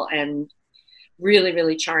delightful and really,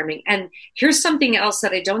 really charming. And here's something else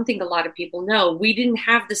that I don't think a lot of people know. We didn't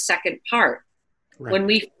have the second part. Right. When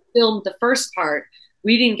we filmed the first part,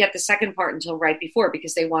 we didn't get the second part until right before,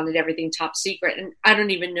 because they wanted everything top secret. And I don't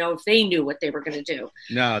even know if they knew what they were going to do.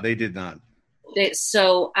 No, they did not.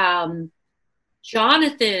 So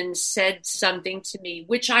Jonathan said something to me,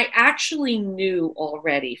 which I actually knew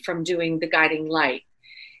already from doing The Guiding Light,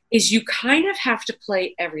 is you kind of have to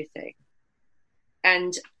play everything.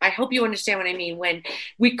 And I hope you understand what I mean. When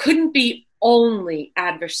we couldn't be only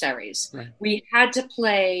adversaries, right. We had to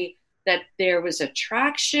play that there was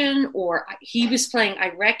attraction, or he was playing. I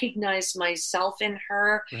recognized myself in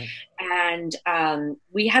her, Right. and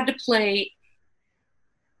we had to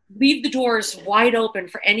leave the doors wide open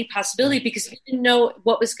for any possibility, because we didn't know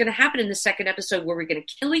what was going to happen in the second episode. Were we going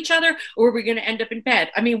to kill each other, or were we going to end up in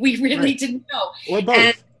bed? I mean, we really didn't know. Or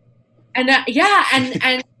both. And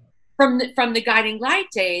from the Guiding Light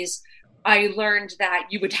days, I learned that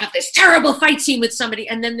you would have this terrible fight scene with somebody,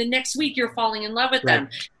 and then the next week you're falling in love with them.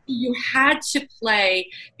 You had to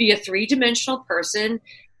be a three-dimensional person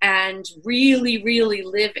and really, really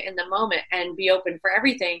live in the moment and be open for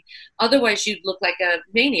everything. Otherwise, you'd look like a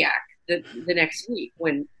maniac the next week,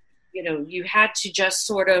 when, you had to just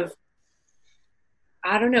sort of,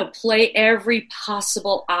 I don't know, play every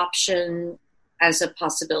possible option as a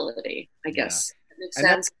possibility, I guess. That makes sense.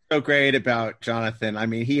 That's so great about Jonathan. I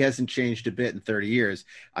mean, he hasn't changed a bit in 30 years.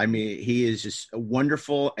 I mean, he is just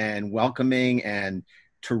wonderful and welcoming and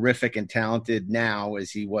terrific and talented now as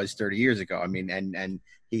he was 30 years ago. I mean, and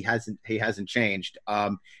he hasn't changed.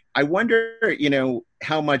 I wonder,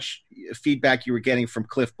 how much feedback you were getting from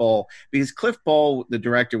Cliff Bole, because Cliff Bole, the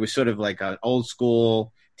director, was sort of like an old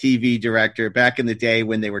school TV director back in the day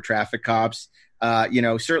when they were traffic cops.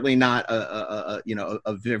 Certainly not a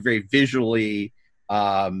very visually,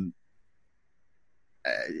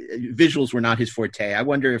 visuals were not his forte. I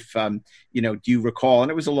wonder if, do you recall, and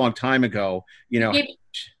it was a long time ago, He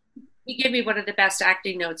gave me one of the best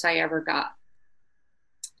acting notes I ever got.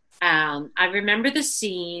 I remember the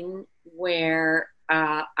scene where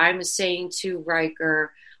I'm saying to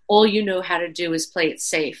Riker, all you know how to do is play it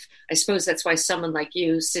safe. I suppose that's why someone like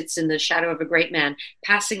you sits in the shadow of a great man,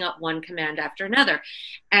 passing up one command after another.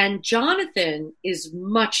 And Jonathan is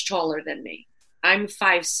much taller than me. I'm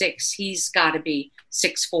 5'6". He's got to be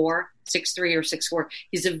 6'4", 6'3", or 6'4".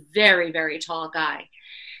 He's a very, very tall guy.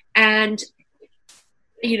 And,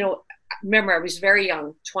 remember, I was very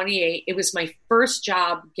young, 28. It was my first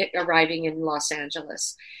job arriving in Los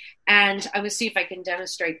Angeles. And I'm going to see if I can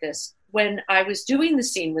demonstrate this. When I was doing the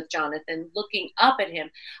scene with Jonathan, looking up at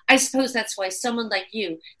him, I suppose that's why someone like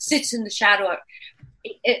you sits in the shadow.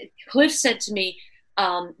 Cliff said to me,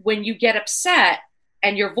 when you get upset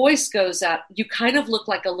and your voice goes up, you kind of look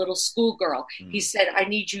like a little schoolgirl. He said, I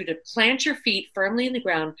need you to plant your feet firmly in the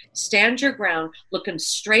ground, stand your ground, look him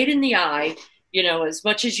straight in the eye, as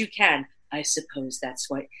much as you can. I suppose that's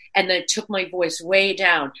what, and then took my voice way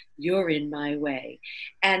down. You're in my way.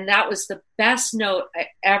 And that was the best note I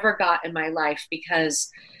ever got in my life, because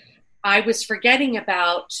I was forgetting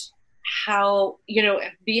about how,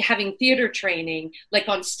 having theater training, like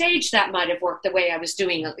on stage, that might have worked the way I was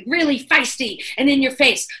doing, like really feisty and in your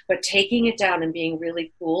face, but taking it down and being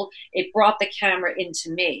really cool, it brought the camera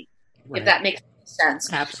into me, if that makes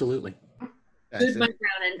sense. Absolutely. Stood my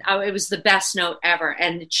ground, and it was the best note ever,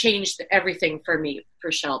 and it changed everything for me, for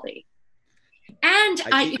Shelby. And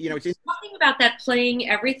talking about that, playing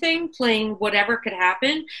everything, playing whatever could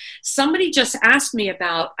happen. Somebody just asked me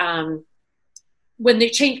about when they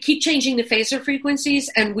keep changing the phaser frequencies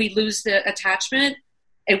and we lose the attachment.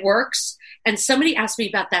 It works. And somebody asked me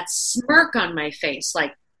about that smirk on my face,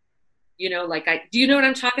 like, do you know what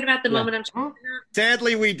I'm talking about? The moment I'm talking about?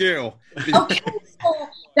 Sadly, we do. Okay, so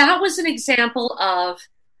that was an example of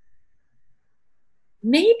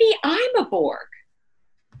maybe I'm a Borg.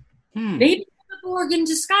 Maybe I'm a Borg in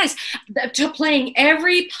disguise, to playing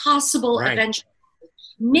every possible adventure.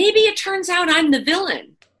 Maybe it turns out I'm the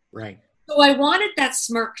villain. Right. So I wanted that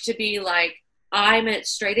smirk to be like, I'm a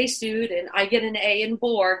straight A student, I get an A in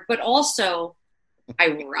Borg, but also I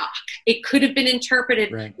rock. It could have been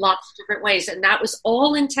interpreted lots of different ways, and that was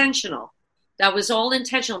all intentional.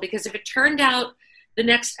 Because if it turned out the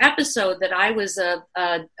next episode that I was a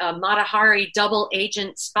Matahari double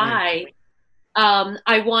agent spy,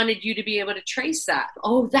 I wanted you to be able to trace that.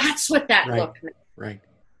 Oh, that's what that look meant. Right.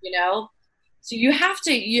 So you have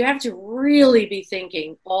to really be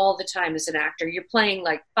thinking all the time as an actor. You're playing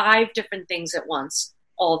like 5 different things at once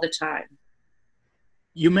all the time.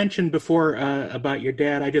 You mentioned before about your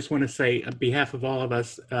dad. I just want to say, on behalf of all of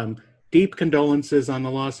us, deep condolences on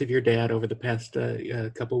the loss of your dad over the past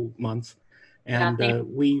couple months. And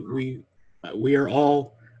we are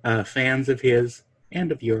all fans of his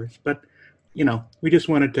and of yours. But, we just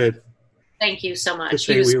wanted to thank you so much. To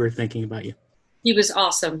say we were thinking about you. He was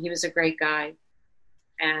awesome. He was a great guy.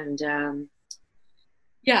 And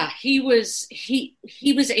he was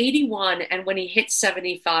 81, and when he hit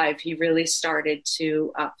 75, he really started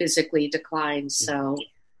to physically decline. So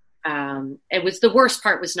it was, the worst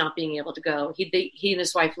part was not being able to go. He and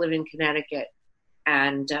his wife live in Connecticut,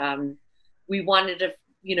 and we wanted to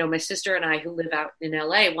my sister and I, who live out in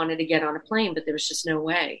LA, wanted to get on a plane, but there was just no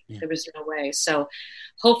way. Yeah. There was no way. So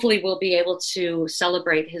hopefully we'll be able to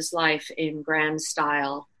celebrate his life in grand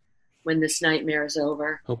style when this nightmare is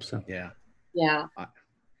over. Hope so. Yeah. Yeah.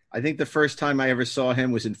 I think the first time I ever saw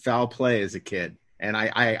him was in Foul Play as a kid. And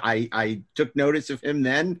I took notice of him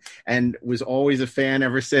then and was always a fan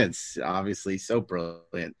ever since. Obviously, so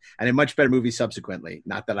brilliant. And a much better movie subsequently.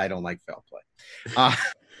 Not that I don't like Foul Play.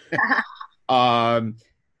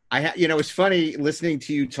 It's funny listening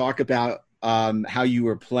to you talk about how you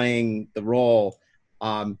were playing the role.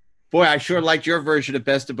 Boy, I sure liked your version of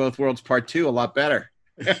Best of Both Worlds Part 2 a lot better.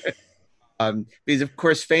 Because, of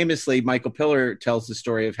course, famously, Michael Piller tells the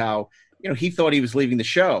story of how, he thought he was leaving the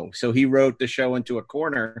show. So he wrote the show into a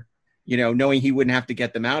corner, knowing he wouldn't have to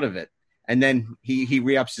get them out of it. And then he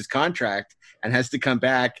re-ups his contract and has to come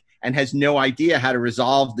back and has no idea how to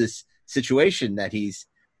resolve this situation that he's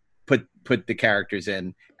put the characters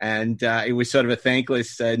in. And it was sort of a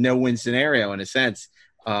thankless no-win scenario in a sense.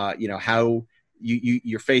 How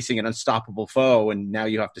you're facing an unstoppable foe and now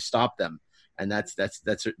you have to stop them. And that's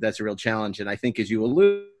a real challenge. And I think, as you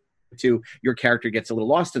allude to, your character gets a little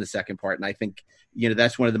lost in the second part. And I think,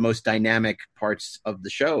 that's one of the most dynamic parts of the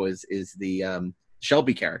show is the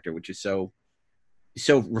Shelby character, which is so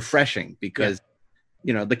refreshing because,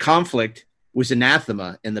 the conflict was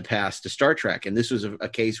anathema in the past to Star Trek. And this was a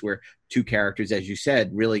case where two characters, as you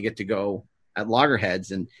said, really get to go at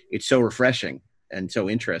loggerheads. And it's so refreshing and so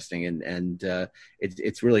interesting. And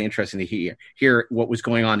it's really interesting to hear what was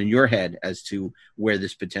going on in your head as to where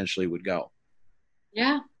this potentially would go.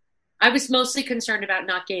 Yeah. I was mostly concerned about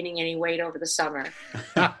not gaining any weight over the summer.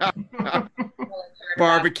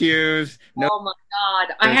 Barbecues. No. Oh my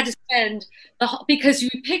God. I had to spend because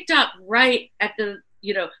we picked up right at the,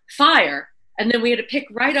 fire. And then we had to pick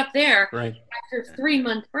right up there after a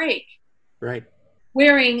 3-month break. Right.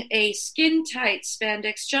 Wearing a skin tight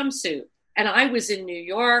spandex jumpsuit. And I was in New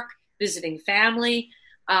York visiting family.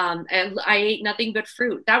 And I ate nothing but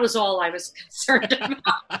fruit. That was all I was concerned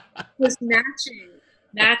about. Was matching.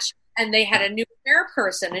 And they had a new hair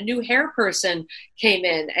person came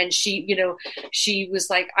in, and she was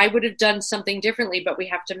like, I would have done something differently, but we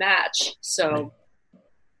have to match. So,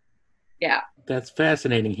 yeah. That's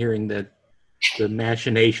fascinating hearing the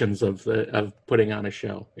machinations of putting on a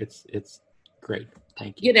show. It's great.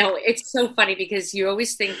 Thank you. It's so funny because you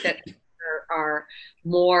always think that are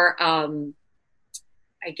more,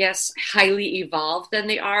 I guess, highly evolved than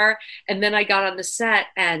they are. And then I got on the set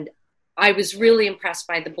and I was really impressed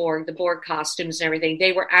by the BORG costumes and everything.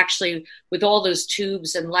 They were actually with all those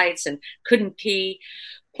tubes and lights and couldn't pee.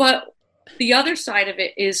 But the other side of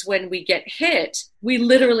it is when we get hit, we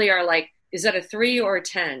literally are like, is that a 3 or a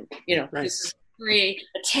 10? This is 3.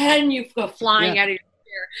 A 10, you go flying out of your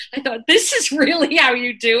chair. I thought, this is really how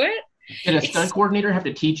you do it? Did a stunt coordinator have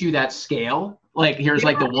to teach you that scale? Like, here's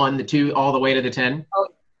like the 1, the 2, all the way to the 10? Oh,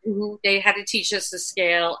 mm-hmm. They had to teach us the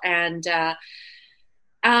scale. And,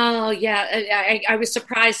 I was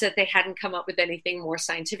surprised that they hadn't come up with anything more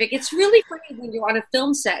scientific. It's really funny when you're on a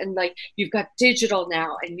film set and like you've got digital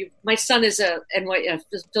now, and my son is a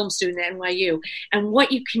film student at NYU, and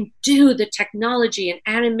what you can do, the technology and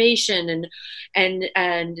animation and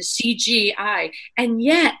CGI, and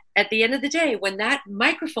yet at the end of the day, when that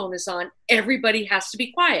microphone is on, everybody has to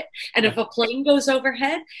be quiet. And if a plane goes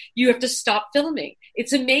overhead, you have to stop filming.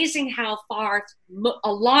 It's amazing how far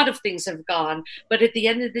a lot of things have gone. But at the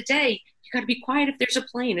end of the day, you got to be quiet if there's a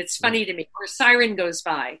plane. It's funny to me. Or a siren goes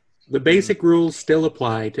by. The basic rules still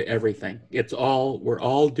apply to everything. We're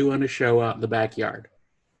all doing a show out in the backyard.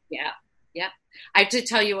 Yeah. Yeah. I have to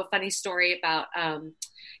tell you a funny story about,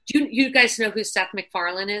 do you guys know who Seth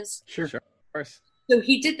MacFarlane is? Sure. Of course. So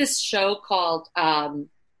he did this show called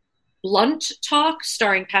Blunt Talk,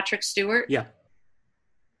 starring Patrick Stewart. Yeah.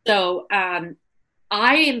 So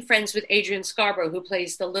I am friends with Adrian Scarborough, who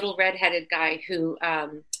plays the little redheaded guy who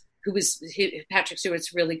was Patrick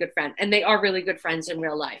Stewart's really good friend. And they are really good friends in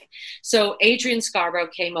real life. So Adrian Scarborough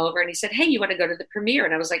came over and he said, hey, you want to go to the premiere?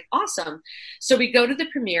 And I was like, awesome. So we go to the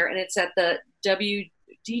premiere, and it's at the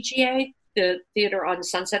WDGA, the theater on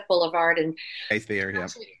Sunset Boulevard, and theater, yeah.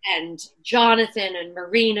 And Jonathan and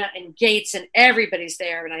Marina and Gates and everybody's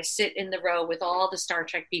there, and I sit in the row with all the Star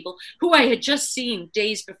Trek people who I had just seen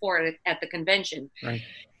days before at the convention. Right.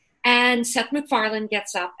 And Seth MacFarlane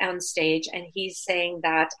gets up on stage and he's saying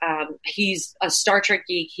that he's a Star Trek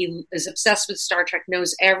geek. He is obsessed with Star Trek,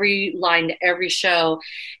 knows every line to every show,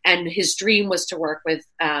 and his dream was to work with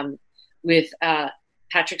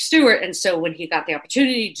Patrick Stewart. And so when he got the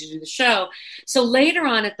opportunity to do the show, so later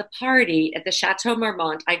on at the party at the Chateau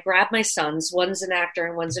Marmont, I grabbed my sons, one's an actor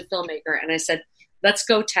and one's a filmmaker, and I said, let's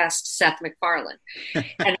go test Seth MacFarlane. And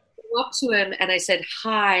I go up to him and I said,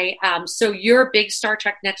 hi, so you're a big Star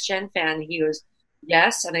Trek Next Gen fan? He goes,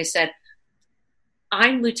 yes. And I said,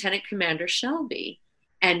 I'm Lieutenant Commander Shelby.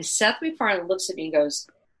 And Seth MacFarlane looks at me and goes,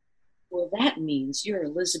 well, that means you're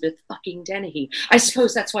Elizabeth fucking Dennehy. I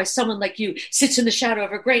suppose that's why someone like you sits in the shadow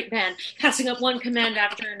of a great man, passing up one command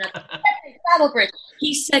after another. Battle bridge.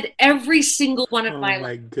 He said every single one of my. Oh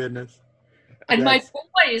my goodness! And my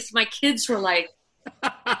boys, my kids were like,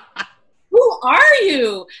 "Who are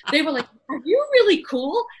you?" They were like, "Are you really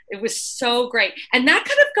cool?" It was so great, and that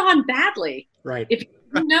could have gone badly. Right. If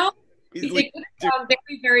you know. It could have gone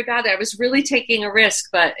very, very badly. I was really taking a risk,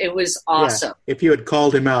 but it was awesome. Yeah, if you had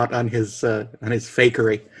called him out on his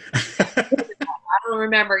fakery. I don't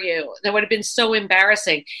remember you. That would have been so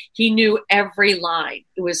embarrassing. He knew every line.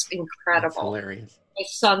 It was incredible. That's hilarious. My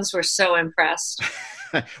sons were so impressed.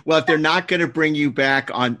 Well, if they're not going to bring you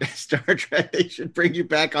back on Star Trek, they should bring you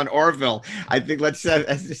back on Orville. I think let's set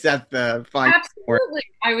the fine. Absolutely.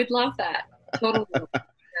 I would love that. Totally.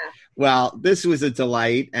 Well, this was a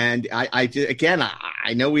delight, and I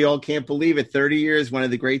know we all can't believe it. 30 years, one of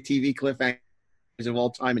the great TV cliffhangers of all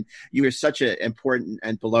time, and you are such an important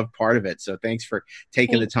and beloved part of it. So thanks for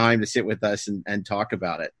taking the time to sit with us and talk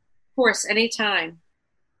about it. Of course, anytime.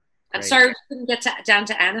 I'm sorry we couldn't get down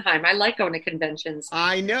to Anaheim. I like going to conventions.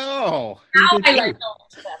 I know. Now I like going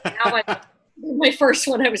to them. My first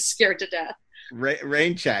one, I was scared to death.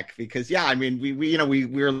 Rain check, because we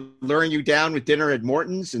were luring you down with dinner at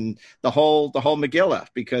Morton's and the whole Megillah,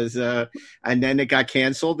 because and then it got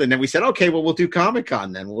canceled, and then we said, okay, well, we'll do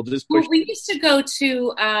Comic-Con then. We'll just push. Well, we used to go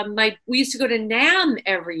to NAMM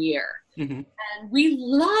every year. Mm-hmm. And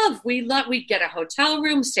we'd get a hotel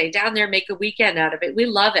room, stay down there, make a weekend out of it. We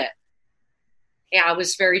love it. Yeah, I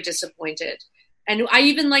was very disappointed. And I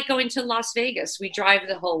even like going to Las Vegas. We drive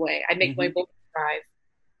the whole way. I make my boys drive.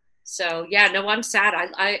 So yeah, no, I'm sad.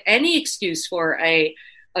 I any excuse for a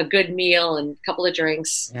good meal and a couple of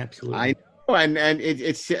drinks. Absolutely. I know, and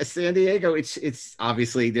it's San Diego. It's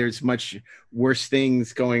obviously there's much worse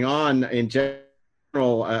things going on in general.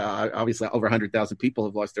 Obviously, over 100,000 people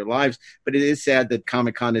have lost their lives, but it is sad that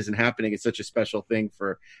Comic-Con isn't happening. It's such a special thing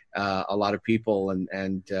for a lot of people,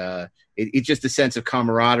 and it's just a sense of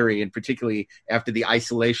camaraderie, and particularly after the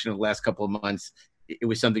isolation of the last couple of months. It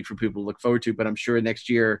was something for people to look forward to, but I'm sure next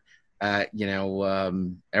year,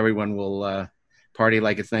 everyone will party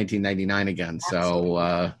like it's 1999 again. Absolutely.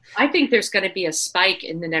 So I think there's going to be a spike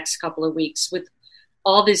in the next couple of weeks with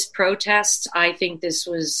all these protests. I think this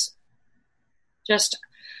was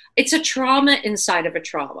it's a trauma inside of a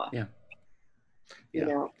trauma. Yeah. You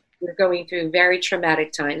know, we're going through very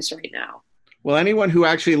traumatic times right now. Well, anyone who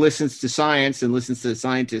actually listens to science and listens to the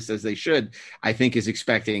scientists as they should, I think is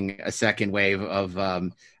expecting a second wave of,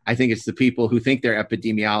 I think it's the people who think they're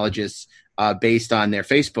epidemiologists based on their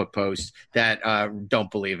Facebook posts that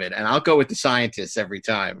don't believe it. And I'll go with the scientists every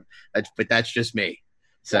time, but that's just me.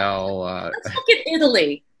 So let's look at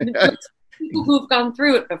Italy. People who've gone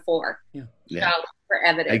through it before. Yeah. For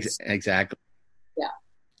evidence. Exactly. Yeah.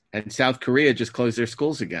 And South Korea just closed their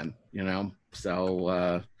schools again,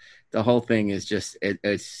 so the whole thing is just it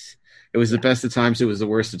was the best of times, it was the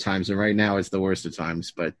worst of times, and right now it's the worst of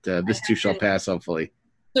times, but this too shall pass, hopefully.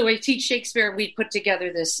 So I teach Shakespeare. We put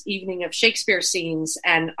together this evening of Shakespeare scenes,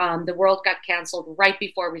 and the world got canceled right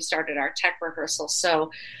before we started our tech rehearsal.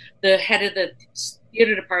 So the head of the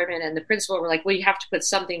theater department and the principal were like, well, you have to put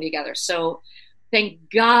something together. So thank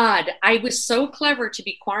God I was so clever to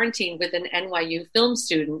be quarantined with an NYU film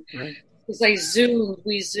student. Right. Because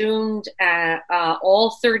we zoomed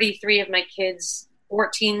all 33 of my kids,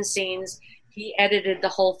 14 scenes. He edited the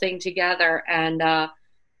whole thing together, and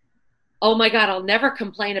oh my God, I'll never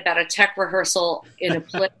complain about a tech rehearsal in a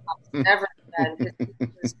play. Never again.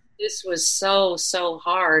 This was so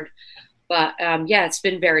hard, but it's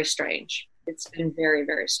been very strange. It's been very,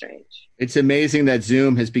 very strange. It's amazing that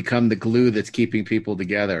Zoom has become the glue that's keeping people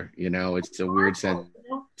together. It's a weird sense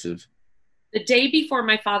of. The day before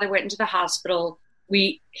my father went into the hospital,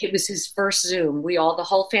 it was his first Zoom. The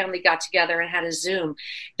whole family got together and had a Zoom.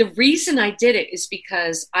 The reason I did it is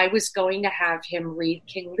because I was going to have him read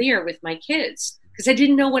King Lear with my kids, because I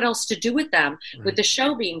didn't know what else to do with them with the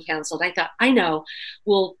show being canceled. I thought, I know,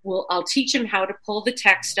 I'll teach him how to pull the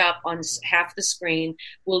text up on half the screen.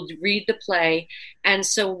 We'll read the play. And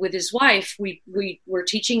so with his wife, we were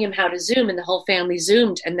teaching him how to Zoom, and the whole family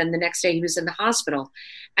Zoomed. And then the next day he was in the hospital,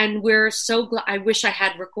 and we're so glad. I wish I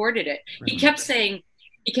had recorded it. Right. He kept saying,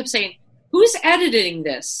 who's editing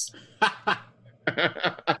this?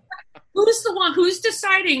 Who's the one who's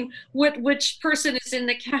deciding which person is in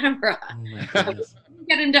the camera? Oh my goodness.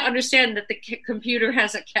 get him to understand that the computer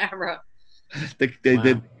has a camera.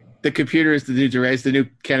 The computer is the new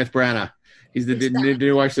Kenneth Branagh. He's the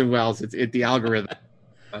new Orson Welles. It's the algorithm.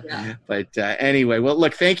 Yeah. But anyway, well,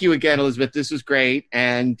 look, thank you again, Elizabeth. This was great,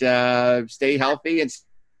 and stay healthy and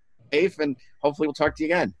safe, and hopefully we'll talk to you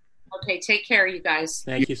again. Okay, take care, you guys.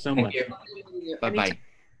 Thank you so much. Bye-bye. Bye.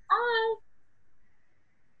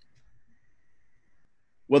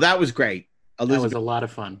 Well, that was great. Elizabeth. That was a lot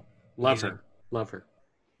of fun. Love her.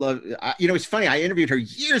 It's funny. I interviewed her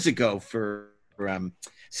years ago for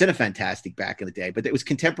Cinefantastic back in the day, but it was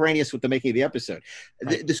contemporaneous with the making of the episode.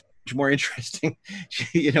 Right. This is much more interesting,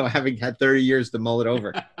 having had 30 years to mull it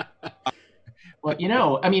over.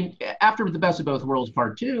 Well, I mean, after The Best of Both Worlds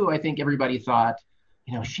Part 2, I think everybody thought,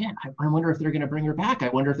 shit, I wonder if they're going to bring her back.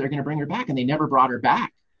 And they never brought her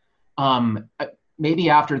back. Maybe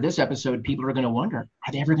after this episode, people are going to wonder,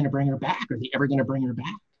 are they ever going to bring her back? Are they ever going to bring her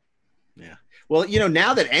back? Yeah. Well,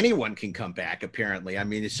 now that anyone can come back, apparently, I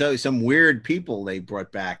mean, so some weird people they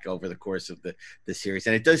brought back over the course of the series.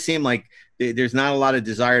 And it does seem like there's not a lot of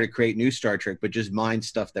desire to create new Star Trek, but just mine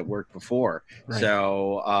stuff that worked before. Right.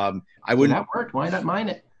 So I wouldn't. That worked. Why not mine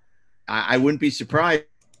it? I wouldn't be surprised.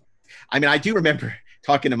 I mean, I do remember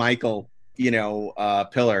talking to Michael,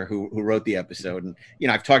 Pillar, who wrote the episode. And,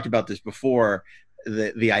 I've talked about this before,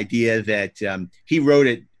 the idea that he wrote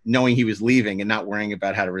it knowing he was leaving and not worrying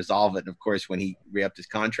about how to resolve it. And of course, when he re-upped his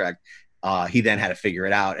contract, he then had to figure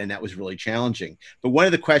it out. And that was really challenging. But one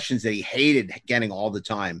of the questions that he hated getting all the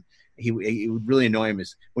time, it would really annoy him,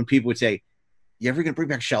 is when people would say, "You ever going to bring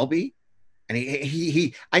back Shelby?" And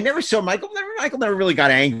I never saw Michael never really got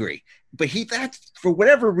angry, but that for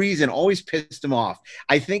whatever reason always pissed him off.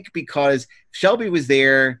 I think because Shelby was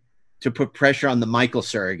there to put pressure on the Michael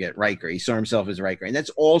surrogate, Riker. He saw himself as Riker, and that's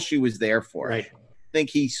all she was there for. Right. I think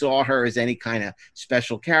he saw her as any kind of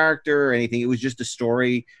special character or anything. It was just a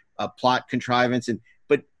story, a plot contrivance.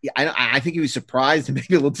 But I think he was surprised and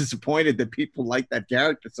maybe a little disappointed that people liked that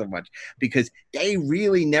character so much, because they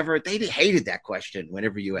really they hated that question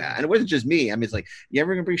whenever you asked. And it wasn't just me. I mean, it's like, you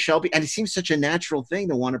ever going to bring Shelby? And it seems such a natural thing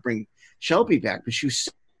to want to bring Shelby back, but she was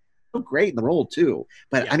so great in the role too.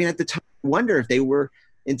 But yeah. I mean, at the time, I wonder if they were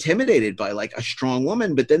intimidated by like a strong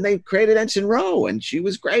woman, but then they created Ensign Ro and she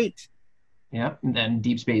was great. Yeah. And then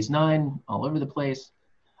Deep Space Nine all over the place.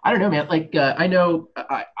 I don't know, man. Like, I know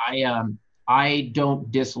I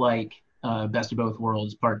don't dislike Best of Both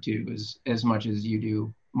Worlds Part 2 as much as you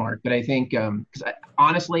do, Mark. But I think, because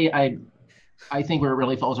honestly, I think where it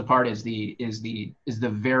really falls apart is the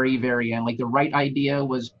very, very end. Like, the right idea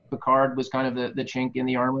was Picard was kind of the chink in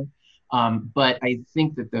the armor. But I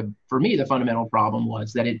think that for me, the fundamental problem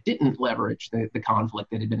was that it didn't leverage the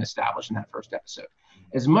conflict that had been established in that first episode.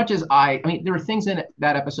 As much as I mean, there were things in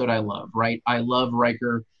that episode I love, right? I love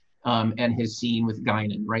Riker and his scene with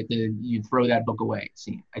Guinan, right? You throw that book away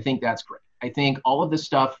scene. I think that's great. I think all of the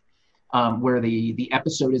stuff where the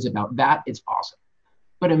episode is about that, it's awesome.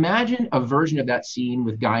 But imagine a version of that scene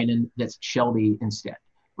with Guinan that's Shelby instead,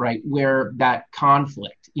 right? Where that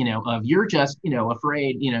conflict, of you're just,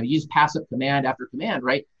 afraid, you just pass up command after command,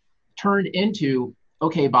 right? Turned into,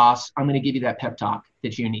 okay, boss, I'm going to give you that pep talk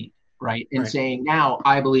that you need, right? And saying, now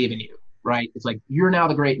I believe in you, right? It's like, you're now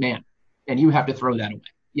the great man and you have to throw that away.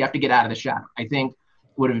 You have to get out of the shadow. I think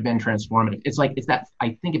would have been transformative. It's that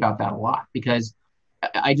I think about that a lot, because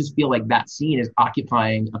I just feel like that scene is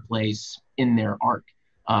occupying a place in their arc.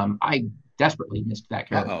 I desperately missed that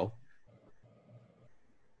character.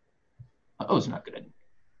 It's not good.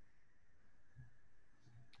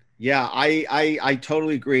 Yeah, I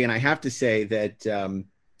totally agree. And I have to say that,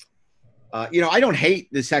 I don't hate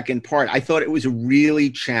the second part. I thought it was a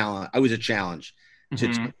challenge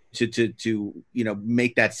to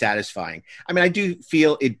make that satisfying. I mean, I do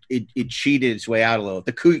feel it cheated its way out a little.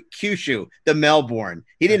 The Kyushu, the Melbourne,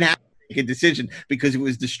 he didn't have to make a decision because it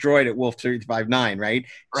was destroyed at Wolf 359, right?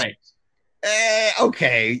 Right.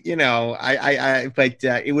 Okay, but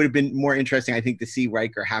it would have been more interesting, I think, to see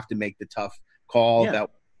Riker have to make the tough call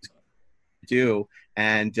that do.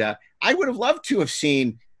 And I would have loved to have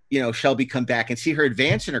seen, Shelby come back and see her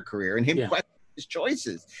advance in her career and him question his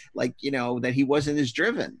choices, like, that he wasn't as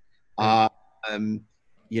driven. But okay,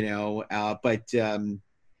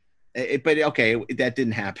 that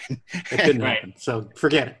didn't happen. It didn't happen. So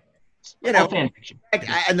forget it.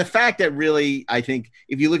 And the fact that really, I think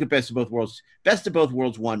if you look at Best of Both Worlds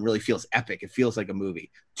 1 really feels epic. It feels like a movie.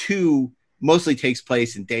 2 mostly takes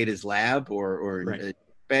place in Data's lab or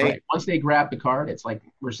Bay. Right. Once they grab the card, it's like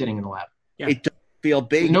we're sitting in the lab. Yeah. It doesn't feel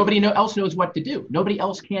big. Nobody else knows what to do. Nobody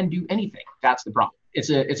else can do anything. That's the problem. It's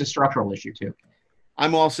a structural issue too.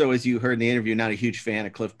 I'm also, as you heard in the interview, not a huge fan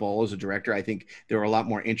of Cliff Bole as a director. I think there were a lot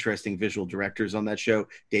more interesting visual directors on that show.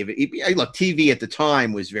 Look, TV at the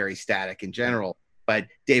time was very static in general, but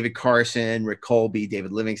David Carson, Rick Colby,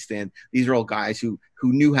 David Livingston, these are all guys who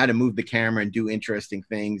knew how to move the camera and do interesting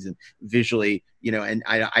things and visually, and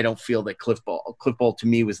I don't feel that Cliff Bole to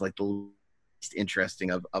me was like the least interesting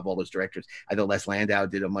of all those directors. I thought Les Landau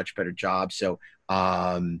did a much better job. So,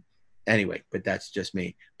 anyway, but that's just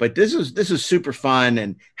me. But this is super fun,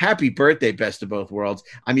 and happy birthday, Best of Both Worlds.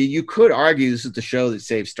 I mean, you could argue this is the show that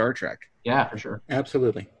saved Star Trek. Yeah, for sure.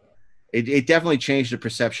 Absolutely. It definitely changed the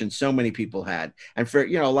perception so many people had. And for,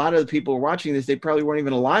 a lot of the people watching this, they probably weren't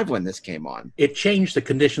even alive when this came on. It changed the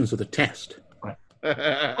conditions of the test. Right.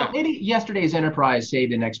 Well, maybe yesterday's Enterprise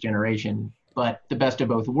saved the next generation, but the Best of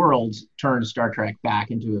Both Worlds turned Star Trek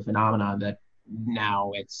back into a phenomenon that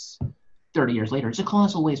now it's 30 years later. It's a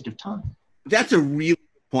colossal waste of time. That's a really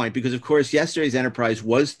good point, because, of course, yesterday's Enterprise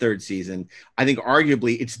was third season. I think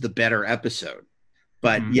arguably it's the better episode.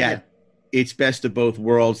 But yet it's Best of Both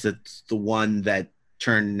Worlds that's the one that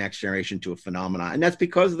turned Next Generation to a phenomenon. And that's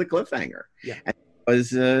because of the cliffhanger. Yeah. And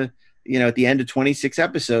because, at the end of 26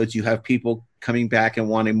 episodes, you have people coming back and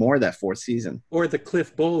wanting more of that fourth season. Or the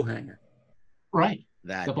Cliff Bowl hanger. Right.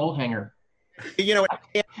 That the bowl hanger.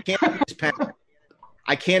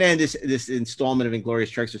 I can't end this installment of Inglorious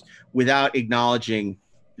Trexperts without acknowledging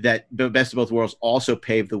that the Best of Both Worlds also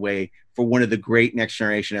paved the way for one of the great Next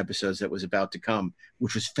Generation episodes that was about to come,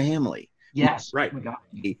 which was Family. Yes. Right. Oh my God.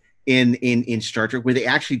 In Star Trek, where they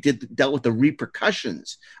actually dealt with the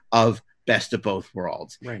repercussions of Best of Both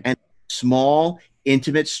Worlds. Right. And small,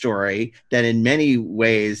 intimate story that in many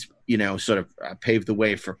ways, sort of paved the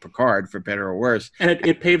way for Picard, for better or worse. And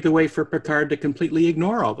it paved the way for Picard to completely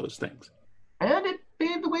ignore all those things. And it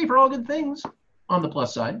paved the way for all good things on the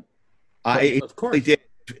plus side. Of course. It did.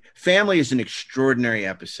 Family is an extraordinary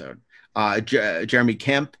episode. Jeremy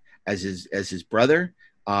Kemp as his brother,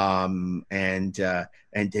 and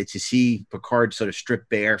to see Picard sort of stripped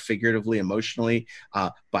bare figuratively, emotionally,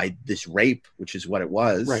 by this rape, which is what it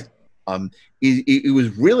was. Right. It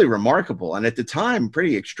was really remarkable, and at the time,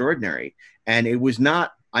 pretty extraordinary. And it was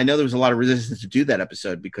not. I know there was a lot of resistance to do that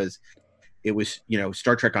episode because it was,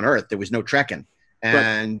 Star Trek on Earth. There was no trekking,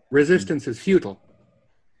 and resistance is futile.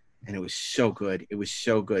 And it was so good. It was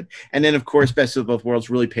so good. And then, of course, Best of Both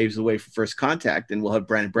Worlds really paves the way for First Contact. And we'll have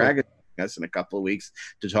Brandon Braga joining us in a couple of weeks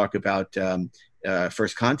to talk about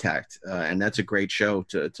First Contact. And that's a great show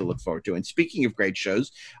to look forward to. And speaking of great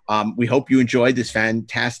shows, we hope you enjoyed this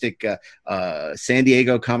fantastic San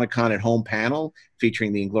Diego Comic-Con at Home panel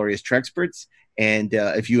featuring the Inglorious Trexperts. And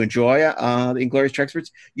if you enjoy the Inglorious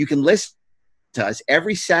Trexperts, you can listen to us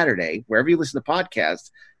every Saturday, wherever you listen to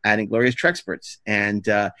podcasts, at Inglorious Trexperts. And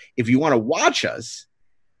if you want to watch us,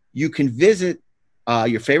 you can visit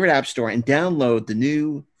your favorite app store and download the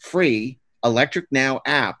new free Electric Now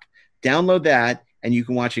app. Download that, and you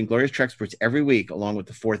can watch Inglorious Trexperts every week, along with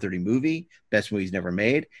the 4:30 movie, Best Movies Never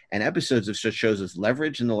Made, and episodes of such shows as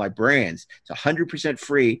Leverage and The Librarians. It's 100%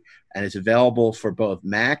 free, and it's available for both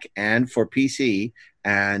Mac and for PC.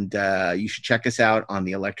 And you should check us out on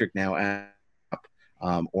the Electric Now app,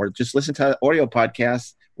 or just listen to audio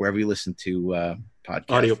podcasts wherever you listen to podcasts.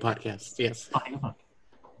 Audio podcasts, yes.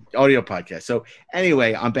 Audio podcasts. So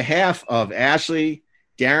anyway, on behalf of Ashley,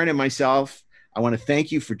 Darren, and myself, I want to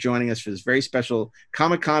thank you for joining us for this very special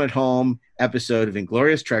Comic-Con at Home episode of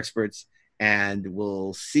Inglorious Trexperts. And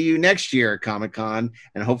we'll see you next year at Comic-Con,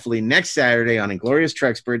 and hopefully next Saturday on Inglorious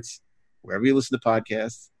Trexperts, wherever you listen to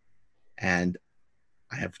podcasts. And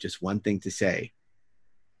I have just one thing to say.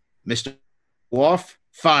 Mr. Worf,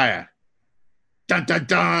 fire. Dun, dun,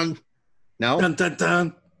 dun. No? Dun, dun,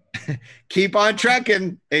 dun. Keep on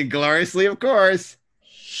trekking. Ingloriously, of course.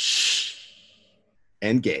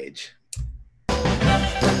 Engage.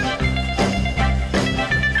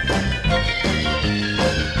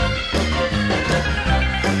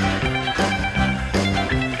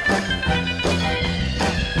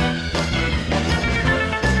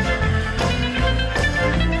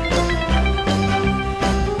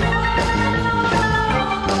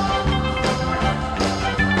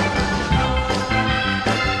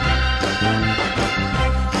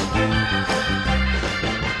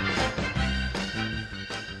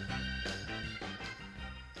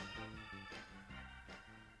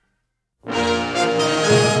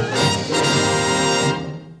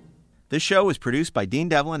 This show is produced by Dean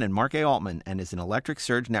Devlin and Mark A. Altman and is an Electric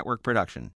Surge Network production.